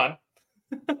 hold on.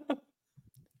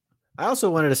 I also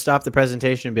wanted to stop the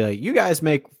presentation and be like, you guys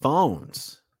make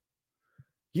phones.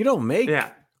 You don't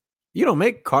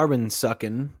make carbon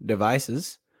sucking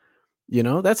devices.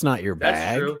 That's not your bag.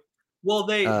 That's true. Well,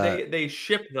 they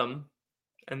ship them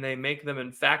and they make them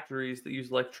in factories that use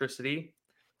electricity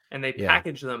and they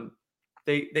package them.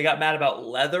 They got mad about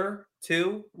leather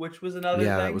too, which was another thing.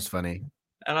 Yeah, that was funny.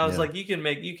 And I was like, you can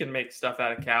make stuff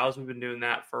out of cows. We've been doing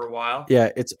that for a while. Yeah,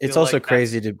 it's also like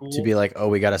crazy to be like, oh,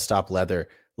 we got to stop leather.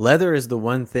 Leather is the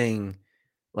one thing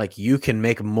like you can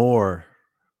make more.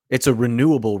 It's a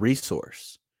renewable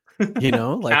resource.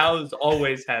 Like cows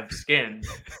always have skin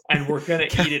and we're going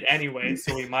to eat it anyway.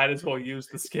 So we might as well use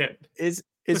the skin. It's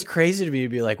crazy to me to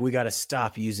be like, we got to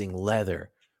stop using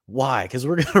leather. Why? Because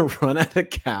we're going to run out of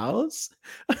cows.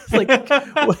 Like,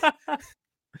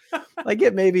 like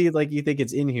it maybe like you think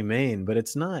it's inhumane, but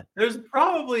it's not. There's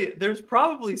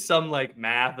probably some like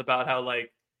math about how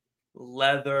like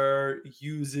leather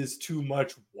uses too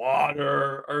much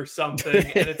water or something.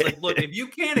 And it's like, look, if you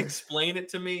can't explain it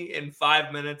to me in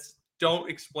 5 minutes, don't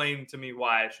explain to me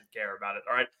why I should care about it.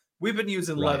 All right. We've been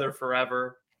using leather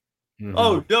forever. Mm-hmm.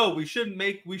 Oh no, we shouldn't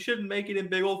make it in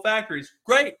big old factories.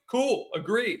 Great, cool,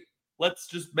 agreed. Let's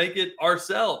just make it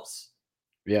ourselves.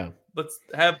 Yeah. Let's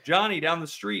have Johnny down the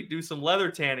street do some leather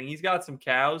tanning. He's got some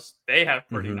cows. They have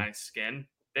pretty nice skin.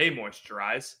 They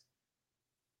moisturize.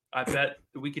 I bet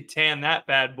we could tan that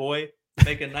bad boy,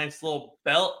 make a nice little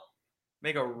belt,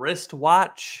 make a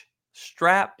wristwatch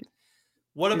strap.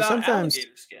 What about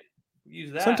alligator skin?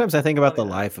 Use that. Sometimes I think about the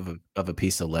life of a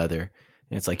piece of leather,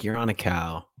 and it's like you're on a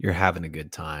cow, you're having a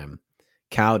good time.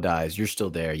 Cow dies, you're still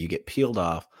there. You get peeled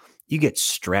off, you get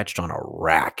stretched on a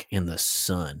rack in the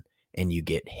sun, and you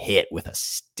get hit with a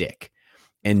stick,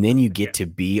 and then you get to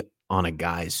be on a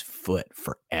guy's foot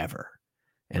forever.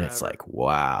 And it's like,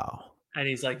 wow. And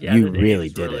he's like, yeah, you really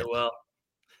did really it well.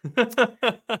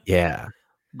 Yeah.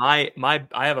 I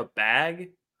have a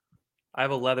bag. I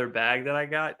have a leather bag that I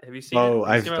got. Have you seen it?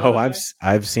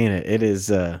 I've seen it. It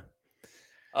is oh,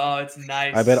 it's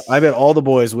nice. I bet all the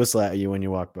boys whistle at you when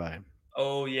you walk by.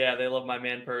 Oh yeah, they love my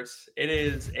man purse. It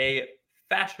is a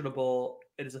fashionable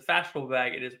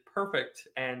bag. It is perfect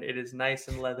and it is nice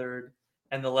and leathered.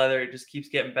 And the leather, it just keeps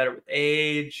getting better with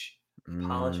age.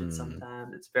 Polish it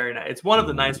sometimes. It's very nice. It's one of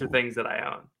the nicer things that I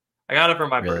own. I got it for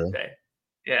my birthday.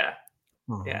 Yeah.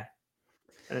 Aww. Yeah.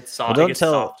 And it's soft. Well, it gets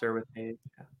softer with age.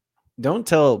 Yeah. Don't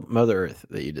tell Mother Earth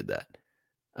that you did that.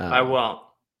 I won't.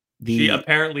 She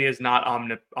apparently is not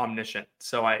omniscient,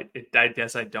 so I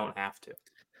guess I don't have to.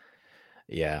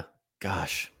 Yeah.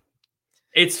 Gosh.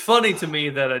 It's funny to me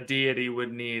that a deity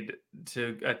would need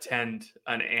to attend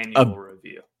an A annual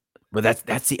review. But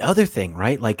that's the other thing,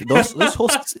 right? Like this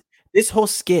whole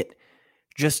skit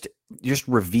just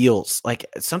reveals like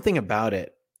something about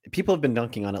it. People have been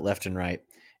dunking on it left and right.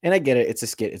 And I get it. It's a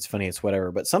skit. It's funny. It's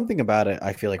whatever. But something about it,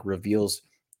 I feel like, reveals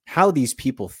how these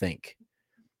people think.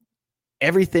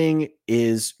 Everything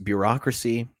is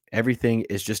bureaucracy. Everything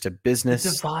is just a business.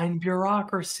 Divine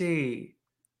bureaucracy.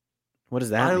 What does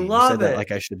that mean? love you said that it.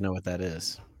 like I should know what that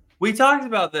is. We talked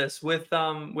about this with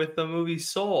the movie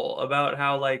Soul, about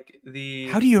how like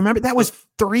How do you remember? That was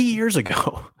 3 years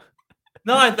ago.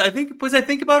 No, I think because I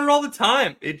think about it all the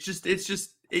time.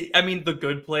 I mean, The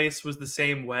Good Place was the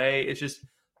same way. It's just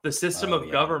the system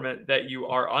of government that you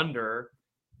are under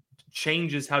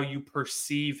changes how you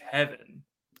perceive heaven.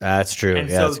 That's true. And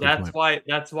yeah, so that's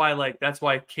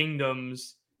why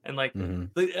kingdoms and like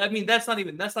I mean that's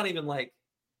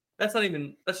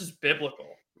just biblical,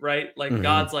 right? Like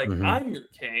God's like, I'm your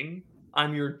king,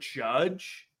 I'm your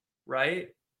judge, right?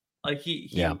 Like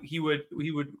he would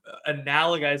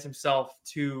analogize himself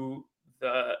to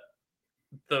the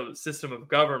system of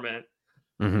government,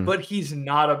 but he's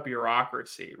not a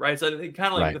bureaucracy, right? So I think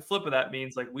kind of like the flip of that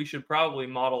means like we should probably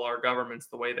model our governments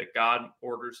the way that God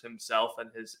orders himself and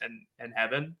his and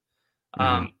heaven.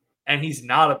 And he's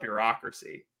not a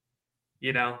bureaucracy,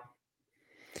 you know?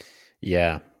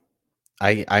 Yeah.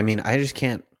 I mean, I just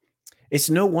can't. It's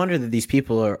no wonder that these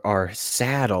people are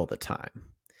sad all the time,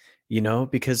 you know,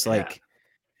 because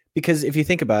because if you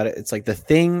think about it, it's like the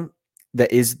thing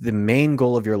that is the main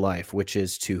goal of your life, which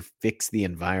is to fix the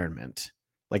environment.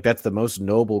 Like that's the most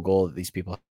noble goal that these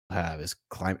people have, is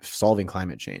solving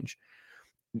climate change.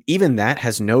 Even that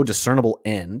has no discernible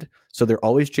end. So they're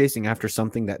always chasing after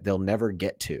something that they'll never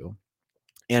get to.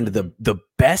 And the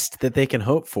best that they can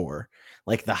hope for,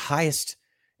 like the highest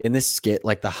in this skit,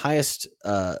 like the highest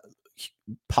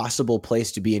possible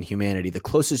place to be in humanity, the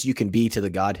closest you can be to the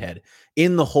Godhead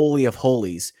in the Holy of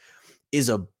Holies, is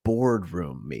a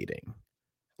boardroom meeting.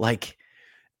 Like,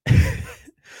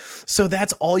 so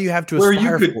that's all you have to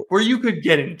aspire for. Where you could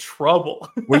get in trouble.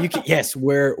 Where you can, yes,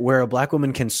 where a black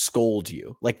woman can scold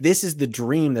you. Like, this is the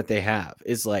dream that they have,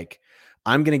 is like,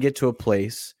 I'm going to get to a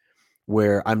place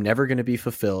where I'm never going to be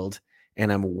fulfilled,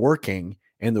 and I'm working,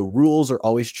 and the rules are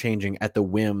always changing at the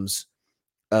whims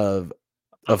of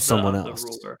someone else. The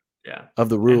ruler. Yeah. Of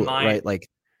the ruler, right? Like,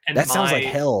 that sounds like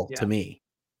hell to me.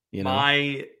 You know?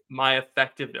 My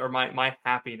effective, or my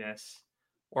happiness,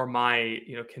 or my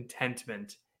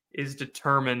contentment is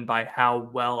determined by how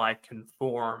well I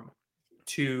conform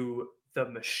to the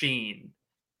machine,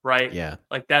 right? Yeah.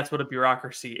 Like that's what a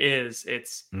bureaucracy is.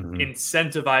 It's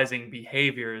incentivizing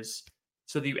behaviors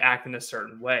so that you act in a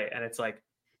certain way. And it's like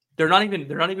they're not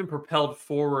even propelled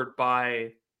forward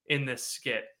by, in this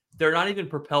skit, they're not even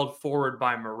propelled forward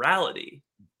by morality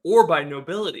or by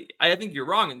nobility. I think you're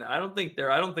wrong in that. I don't think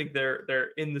they're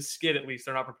in the skit, at least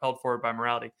they're not propelled forward by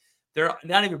morality. They're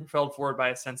not even propelled forward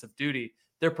by a sense of duty.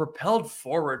 They're propelled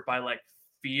forward by like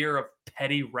fear of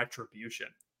petty retribution.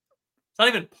 It's not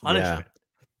even punishment.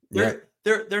 Yeah.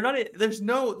 They're not. There's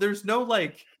no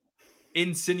like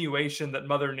insinuation that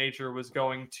Mother Nature was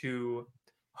going to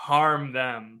harm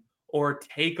them or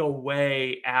take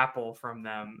away apple from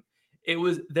them. It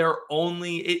was their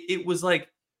only. It was like,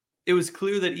 it was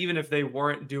clear that even if they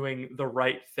weren't doing the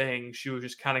right thing, she was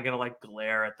just kind of going to like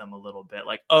glare at them a little bit.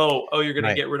 Like, oh, you're going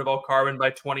to get rid of all carbon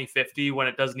by 2050 when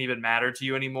it doesn't even matter to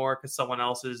you anymore because someone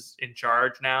else is in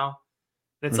charge now.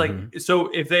 And it's like,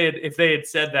 so if they had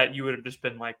said that, you would have just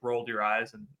been like, rolled your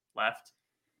eyes and left.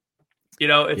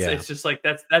 It's just like,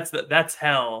 that's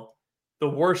hell. The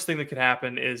worst thing that could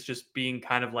happen is just being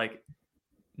kind of like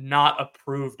not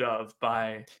approved of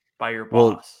by your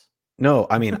boss. No,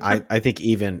 I mean, I think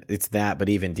even it's that, but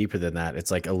even deeper than that, it's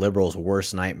like a liberal's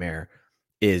worst nightmare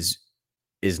is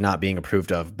not being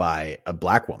approved of by a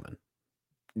black woman.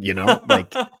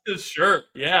 Like sure,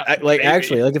 yeah.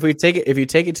 Actually, like if you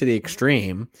take it to the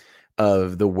extreme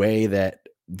of the way that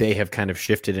they have kind of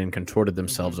shifted and contorted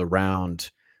themselves around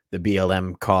the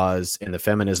BLM cause and the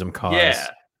feminism cause,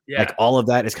 like all of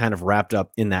that is kind of wrapped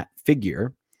up in that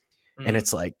figure, and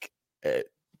it's like.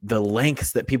 The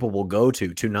lengths that people will go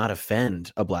to not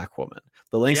offend a black woman,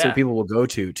 the lengths that people will go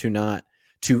to not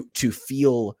to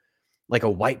feel like a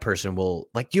white person will,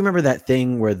 like, do you remember that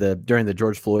thing where during the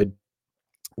George Floyd,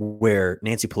 where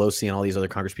Nancy Pelosi and all these other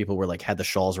Congress people were like, had the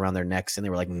shawls around their necks and they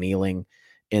were like kneeling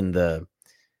in the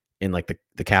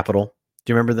Capitol?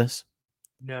 Do you remember this?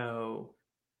 No.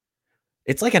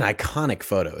 It's like an iconic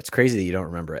photo. It's crazy that you don't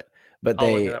remember it, but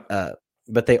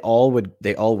but they all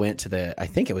went to I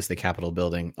think it was the Capitol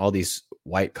building, all these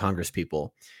white Congress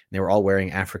people, and they were all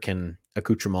wearing African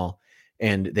accoutrement,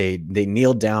 and they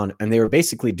kneeled down, and they were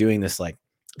basically doing this, like,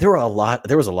 there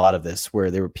was a lot of this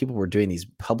where people were doing these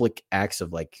public acts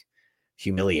of like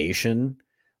humiliation,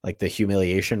 like the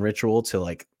humiliation ritual to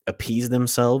like appease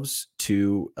themselves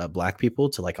to black people,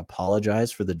 to like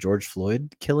apologize for the George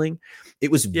Floyd killing. It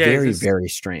was very, very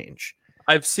strange.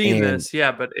 I've seen this,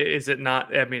 yeah, but is it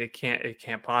not? I mean, it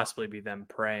can't possibly be them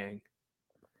praying.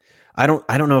 I don't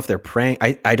know if they're praying.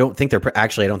 I don't think they're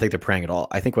actually. I don't think they're praying at all.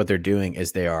 I think what they're doing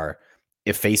is they are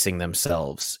effacing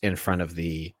themselves in front of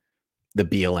the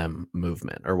BLM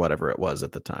movement or whatever it was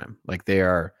at the time. Like, they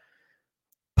are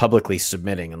publicly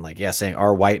submitting and like, yeah, saying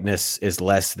our whiteness is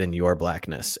less than your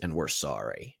blackness and we're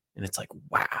sorry. And it's like,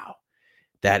 wow,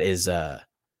 that is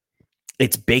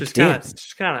it's baked in. It's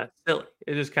just kind of silly.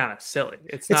 It's just kind of silly.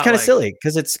 It's kind of silly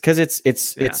because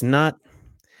it's not.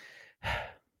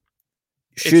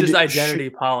 It's just identity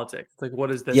politics. Like,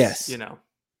 what is this? Yes,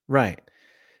 right.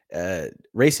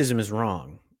 Racism is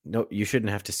wrong. No, you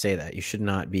shouldn't have to say that. You should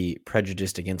not be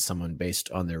prejudiced against someone based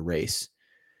on their race.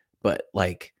 But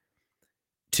like,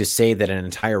 to say that an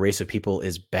entire race of people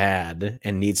is bad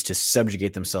and needs to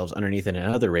subjugate themselves underneath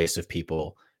another race of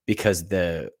people because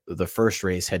the first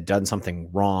race had done something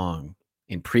wrong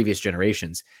in previous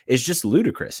generations is just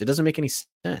ludicrous. It doesn't make any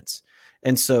sense.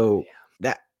 And so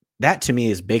that to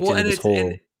me is baked into this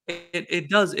whole. It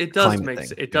does make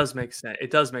sense.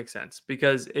 It does make sense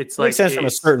because it's like, makes sense from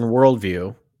a certain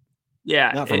worldview.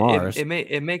 Yeah, not from ours. It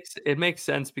makes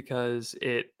sense because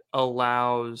it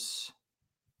allows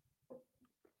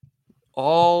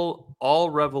all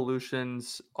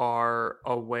revolutions are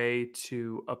a way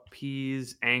to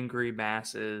appease angry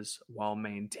masses while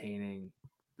maintaining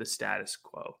the status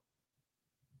quo.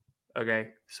 Okay,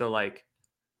 so like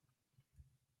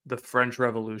the French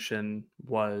Revolution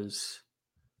was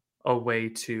a way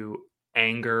to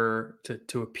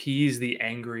appease the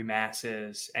angry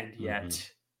masses, and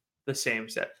yet the same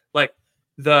set, like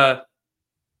the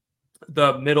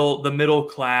middle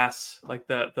class, like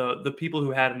the people who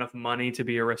had enough money to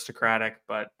be aristocratic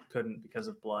but couldn't because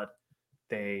of blood,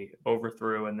 they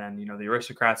overthrew. And then the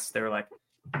aristocrats, they were like,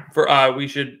 we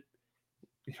should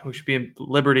be in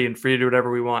liberty and free to do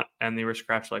whatever we want. And the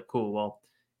aristocrats are like, cool, well,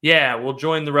 yeah, we'll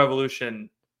join the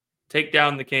revolution, take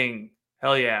down the king,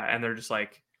 hell yeah. And they're just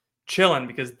like chilling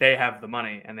because they have the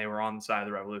money and they were on the side of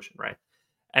the revolution, right?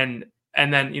 And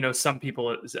then, some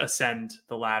people ascend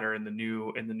the ladder in the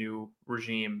new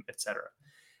regime, etc.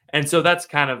 And so that's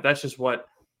what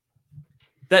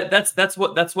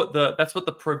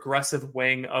the progressive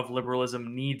wing of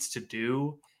liberalism needs to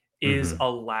do, is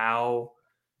allow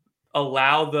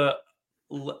the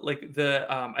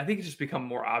I think it's just become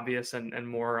more obvious and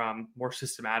more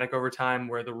systematic over time,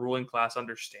 where the ruling class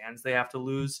understands they have to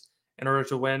lose in order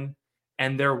to win,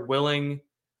 and they're willing.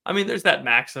 I mean, there's that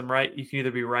maxim, right? You can either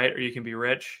be right or you can be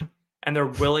rich. And they're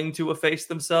willing to efface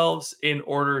themselves in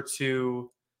order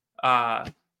to,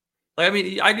 I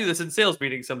do this in sales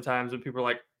meetings sometimes when people are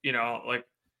like,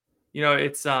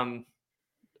 it's,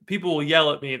 people will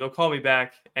yell at me. They'll call me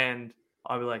back and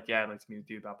I'll be like, yeah, I'd like to meet with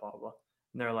you about blah, blah, blah.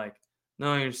 And they're like,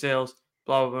 no, your sales,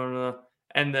 blah, blah, blah, blah.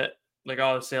 And that, like,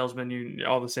 all the salesmen, you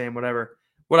all the same, whatever.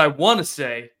 What I want to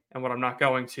say and what I'm not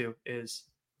going to is,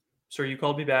 sir, you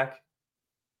called me back.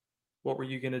 What were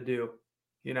you going to do?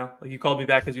 Like, you called me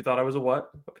back because you thought I was a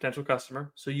potential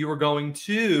customer. So you were going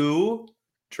to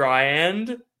try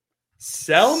and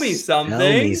sell me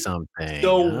something.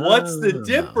 So what's the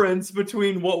difference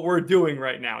between what we're doing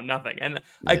right now? Nothing. And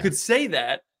I could say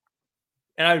that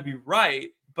and I would be right,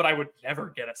 but I would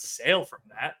never get a sale from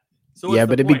that. So yeah,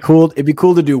 but it'd be cool. It'd be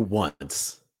cool to do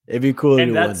once. It'd be cool to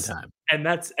do one time. And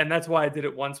that's why I did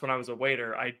it once when I was a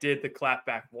waiter. I did the clap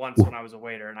back once when I was a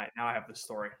waiter, and now I have the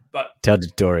story. But tell the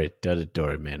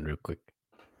story, man, real quick.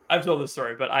 I've told the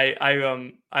story, but I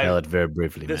tell it very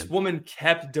briefly. This woman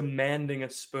kept demanding a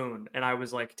spoon, and I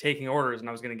was like taking orders, and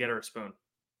I was going to get her a spoon,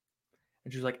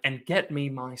 and she was like, "And get me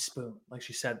my spoon," like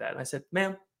she said that. And I said,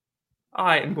 "Ma'am,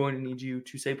 I am going to need you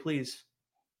to say please."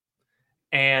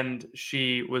 And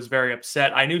she was very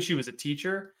upset. I knew she was a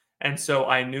teacher. And so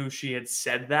I knew she had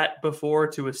said that before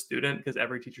to a student, because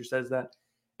every teacher says that.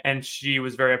 And she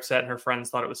was very upset. And her friends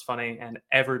thought it was funny. And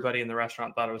everybody in the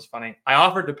restaurant thought it was funny. I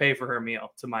offered to pay for her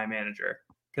meal to my manager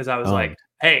because I was like,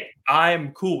 hey,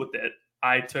 I'm cool with it.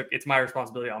 It's my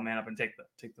responsibility. I'll man up and take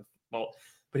the bowl.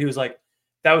 But he was like,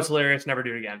 that was hilarious. Never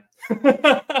do it again.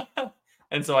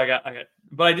 And so I got,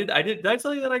 but did I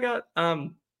tell you that I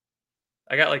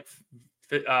got like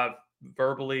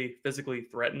verbally, physically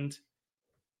threatened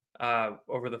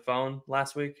over the phone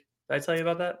last week? Did I tell you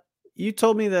about that? You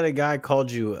told me that a guy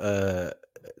called you a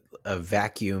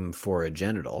vacuum for a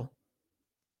genital.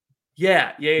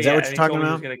 Yeah. Is that what And you're he talking told me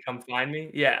he was about? going to come find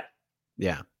me. Yeah.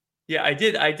 Yeah. Yeah, I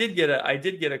did get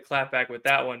a clap back with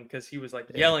that one because he was like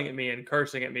Yeah. yelling at me and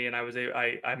cursing at me, and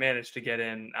I managed to get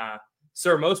in.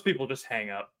 Sir, most people just hang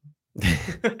up,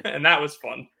 and that was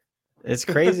fun. It's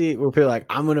crazy where people are like,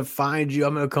 I'm gonna find you,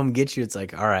 I'm gonna come get you. It's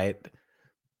like, all right.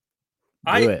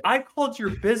 Do it. I called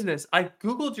your business. I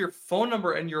Googled your phone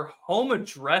number and your home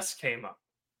address came up.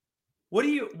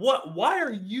 Why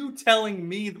are you telling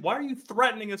me? Why are you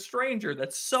threatening a stranger?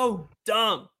 That's so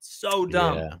dumb. So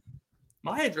dumb. Yeah.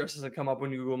 My address doesn't come up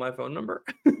when you Google my phone number.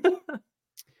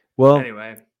 Well,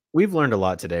 Anyway, we've learned a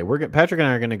lot today. Patrick and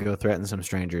I are gonna go threaten some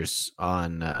strangers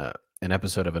on an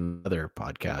episode of another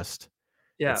podcast.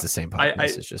 yeah, It's the same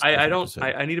podcast. It's just a I different don't. episode.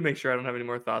 I need to make sure I don't have any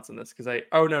more thoughts on this because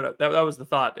no, that was the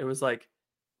thought. It was like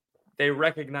they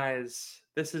recognize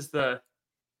this is the.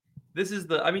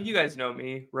 I mean, you guys know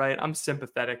me, right? I'm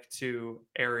sympathetic to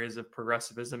areas of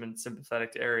progressivism and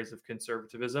sympathetic to areas of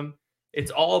conservatism. It's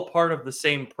all part of the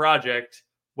same project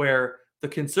where the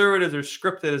conservatives are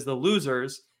scripted as the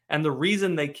losers, and the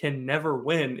reason they can never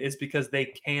win is because they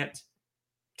can't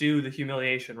do the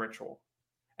humiliation ritual.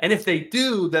 And if they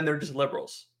do, then they're just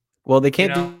liberals. Well, they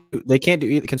can't do. They can't do.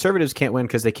 Either. Conservatives can't win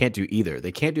because they can't do either.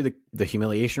 They can't do the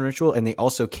humiliation ritual, and they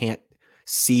also can't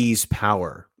seize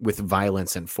power with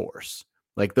violence and force.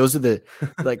 Like those are the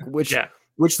which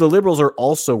which the liberals are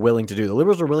also willing to do. The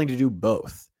liberals are willing to do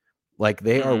both. Like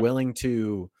they are willing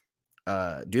to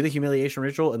do the humiliation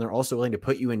ritual, and they're also willing to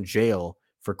put you in jail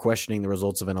for questioning the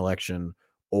results of an election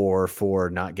or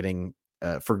for not getting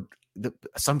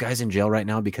some guy's in jail right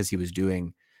now because he was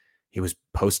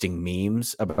posting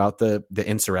memes about the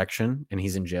insurrection, and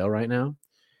he's in jail right now.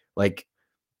 Like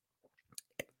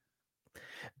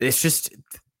it's just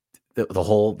the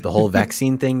whole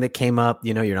vaccine thing that came up.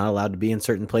 You know, you're not allowed to be in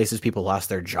certain places. People lost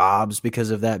their jobs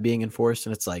because of that being enforced.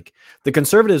 And it's like the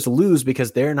conservatives lose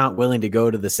because they're not willing to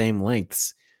go to the same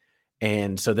lengths.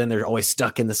 And so then they're always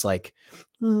stuck in this like,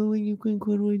 oh, you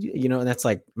know, and that's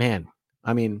like, man,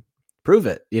 I mean, prove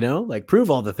it, you know, like prove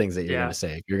all the things that you're going to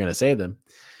say if you're going to say them.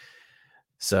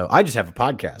 So I just have a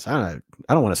podcast. I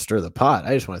don't want to stir the pot.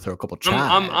 I just want to throw a couple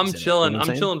chives. I'm chilling.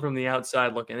 I'm chilling from the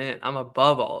outside looking in. I'm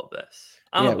above all of this.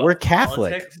 We're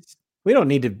Catholic. Politics. We don't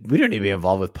need to be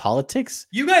involved with politics.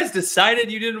 You guys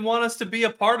decided you didn't want us to be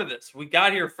a part of this. We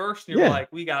got here first, and you're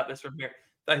like, we got this from here.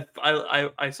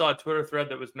 I saw a Twitter thread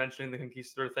that was mentioning the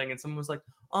conquistador thing, and someone was like,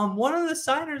 one of the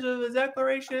signers of the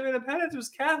Declaration of Independence was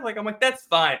Catholic. I'm like, that's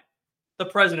fine. The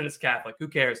president is Catholic. Who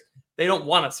cares? They don't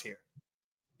want us here.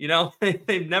 You know,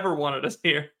 they've never wanted us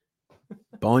here.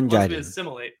 Once we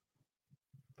assimilate.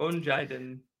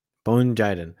 Bonjiden.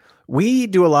 We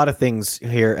do a lot of things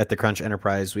here at the Crunch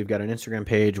Enterprise. We've got an Instagram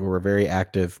page where we're very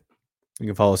active. You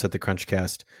can follow us at the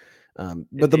Crunchcast.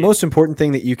 But the most important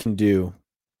thing that you can do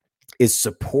is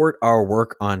support our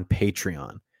work on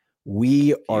Patreon.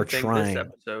 We are trying this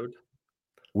episode,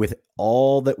 with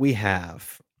all that we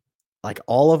have, like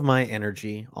all of my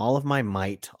energy, all of my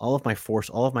might, all of my force,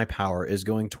 all of my power is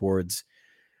going towards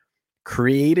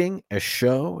creating a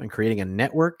show and creating a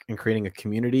network and creating a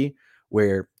community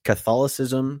where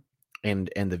Catholicism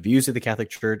and the views of the Catholic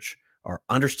Church are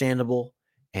understandable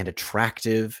and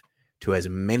attractive to as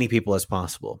many people as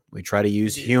possible. We try to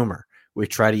use humor. We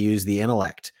try to use the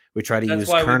intellect. We try to use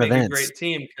current events. That's why we make a great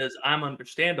team, because I'm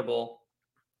understandable.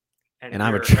 And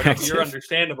I'm attractive. You're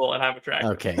understandable, and I'm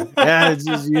attractive. Okay. Yeah,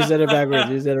 just you said it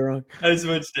backwards. You said it wrong. I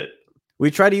switched it.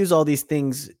 We try to use all these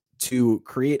things to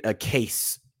create a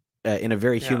case in a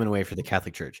very human way for the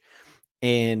Catholic Church.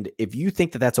 And if you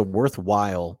think that that's a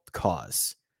worthwhile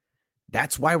cause,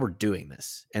 that's why we're doing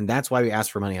this. And that's why we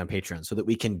ask for money on Patreon, so that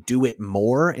we can do it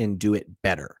more and do it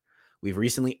better. We've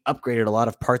recently upgraded a lot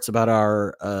of parts about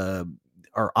our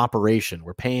operation.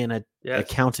 We're paying an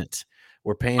accountant.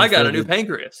 We're paying. I got a new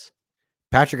pancreas.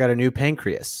 Patrick got a new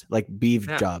pancreas, like beef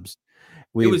jobs.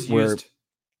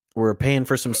 We're paying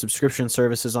for some subscription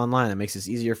services online that makes it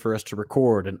easier for us to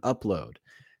record and upload.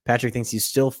 Patrick thinks he's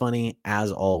still funny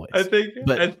as always. I think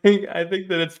that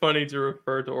it's funny to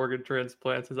refer to organ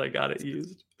transplants as I got it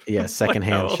used. Yeah,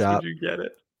 secondhand like, shop. Would you get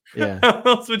it? Yeah. How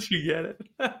else would you get it?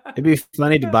 It'd be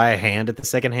funny to buy a hand at the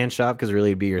secondhand shop because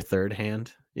really it'd be your third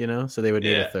hand, you know? So they would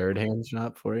need a third hand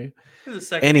shop for you.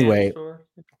 Anyway,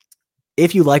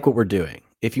 if you like what we're doing,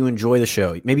 if you enjoy the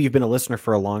show, maybe you've been a listener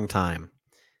for a long time,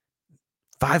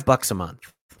 $5 a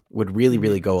month would really,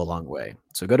 really go a long way.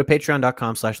 So go to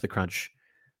patreon.com/thecrunch,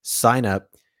 sign up.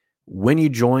 When you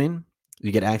join,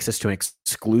 you get access to an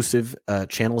exclusive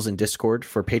channels in Discord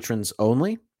for patrons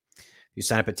only. You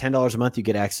sign up at $10 a month, you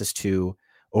get access to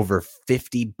over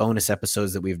 50 bonus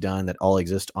episodes that we've done that all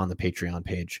exist on the Patreon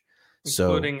page.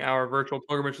 Including our virtual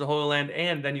pilgrimage to the Holy Land,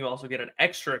 and then you also get an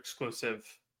extra exclusive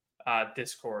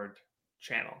Discord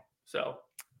channel. So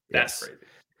that's crazy.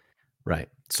 Right.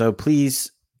 So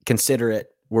please consider it.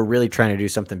 We're really trying to do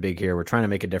something big here. We're trying to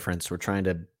make a difference. We're trying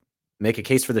to make a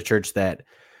case for the church that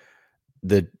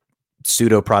the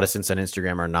pseudo Protestants on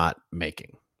Instagram are not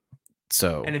making.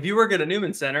 So, and if you work at a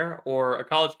Newman Center or a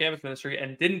college campus ministry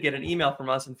and didn't get an email from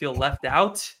us and feel left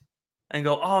out and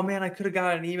go, oh man, I could have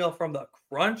got an email from the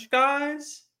Crunch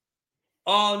guys.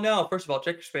 Oh no. First of all,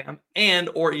 check your spam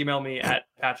or email me at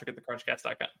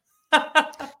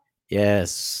patrick@thecrunchcast.com.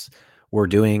 Yes. We're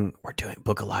doing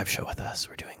book a live show with us.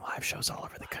 We're doing live shows all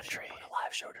over the country.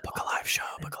 Book a live show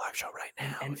right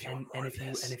now. And if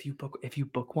you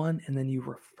book one and then you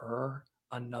refer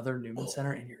another Newman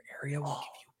Center in your area, we'll give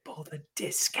you both a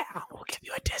discount. We'll give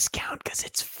you a discount because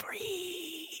it's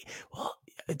free. Well,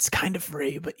 it's kind of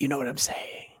free, but you know what I'm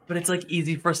saying. But it's like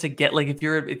easy for us to get. Like if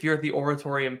you're at the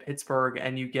Oratory in Pittsburgh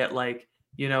and you get like,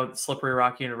 you know, Slippery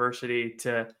Rock University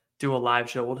to do a live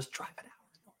show, we'll just drive an hour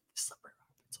north to Slippery Rock.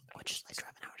 We'll just like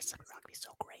drive an hour to Slippery Rock. It'd be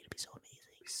so great. It'd be so amazing.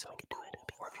 It'd be so cool.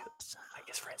 I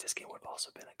guess Franciscan would have also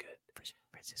been a good.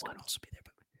 Franciscan would also be there,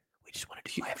 but we just want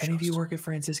to do live shows. If any of you work at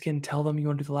Franciscan, tell them you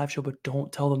want to do the live show, but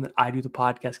don't tell them that I do the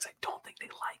podcast because I don't think they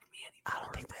like me anymore. I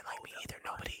don't think they like me either.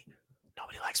 Nobody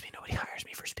likes me. Nobody hires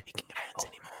me for speaking events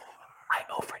anymore. I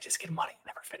owe Franciscan money.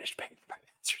 Never finished paying for my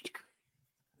master's degree.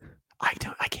 I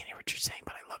can't hear what you're saying,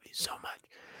 but I love you so much.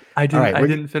 I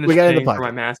didn't finish paying for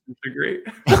my master's degree.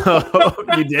 Oh,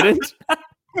 you didn't?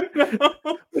 No.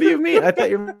 What do you mean? I thought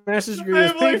your master's degree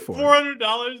was paid for. I have like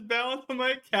 $400 balance on my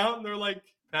account, and they're like,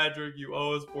 Patrick, you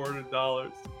owe us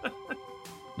 $400.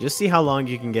 Just see how long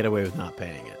you can get away with not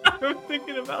paying it. I'm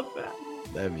thinking about that.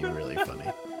 That'd be really funny.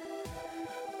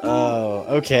 Oh,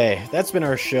 okay. That's been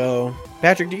our show.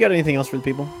 Patrick, do you got anything else for the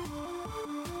people?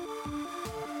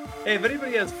 Hey, if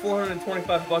anybody has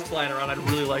 $425 lying around, I'd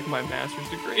really like my master's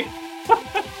degree.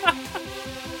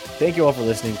 Thank you all for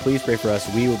listening. Please pray for us.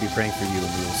 We will be praying for you, and we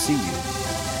will see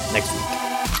you next week.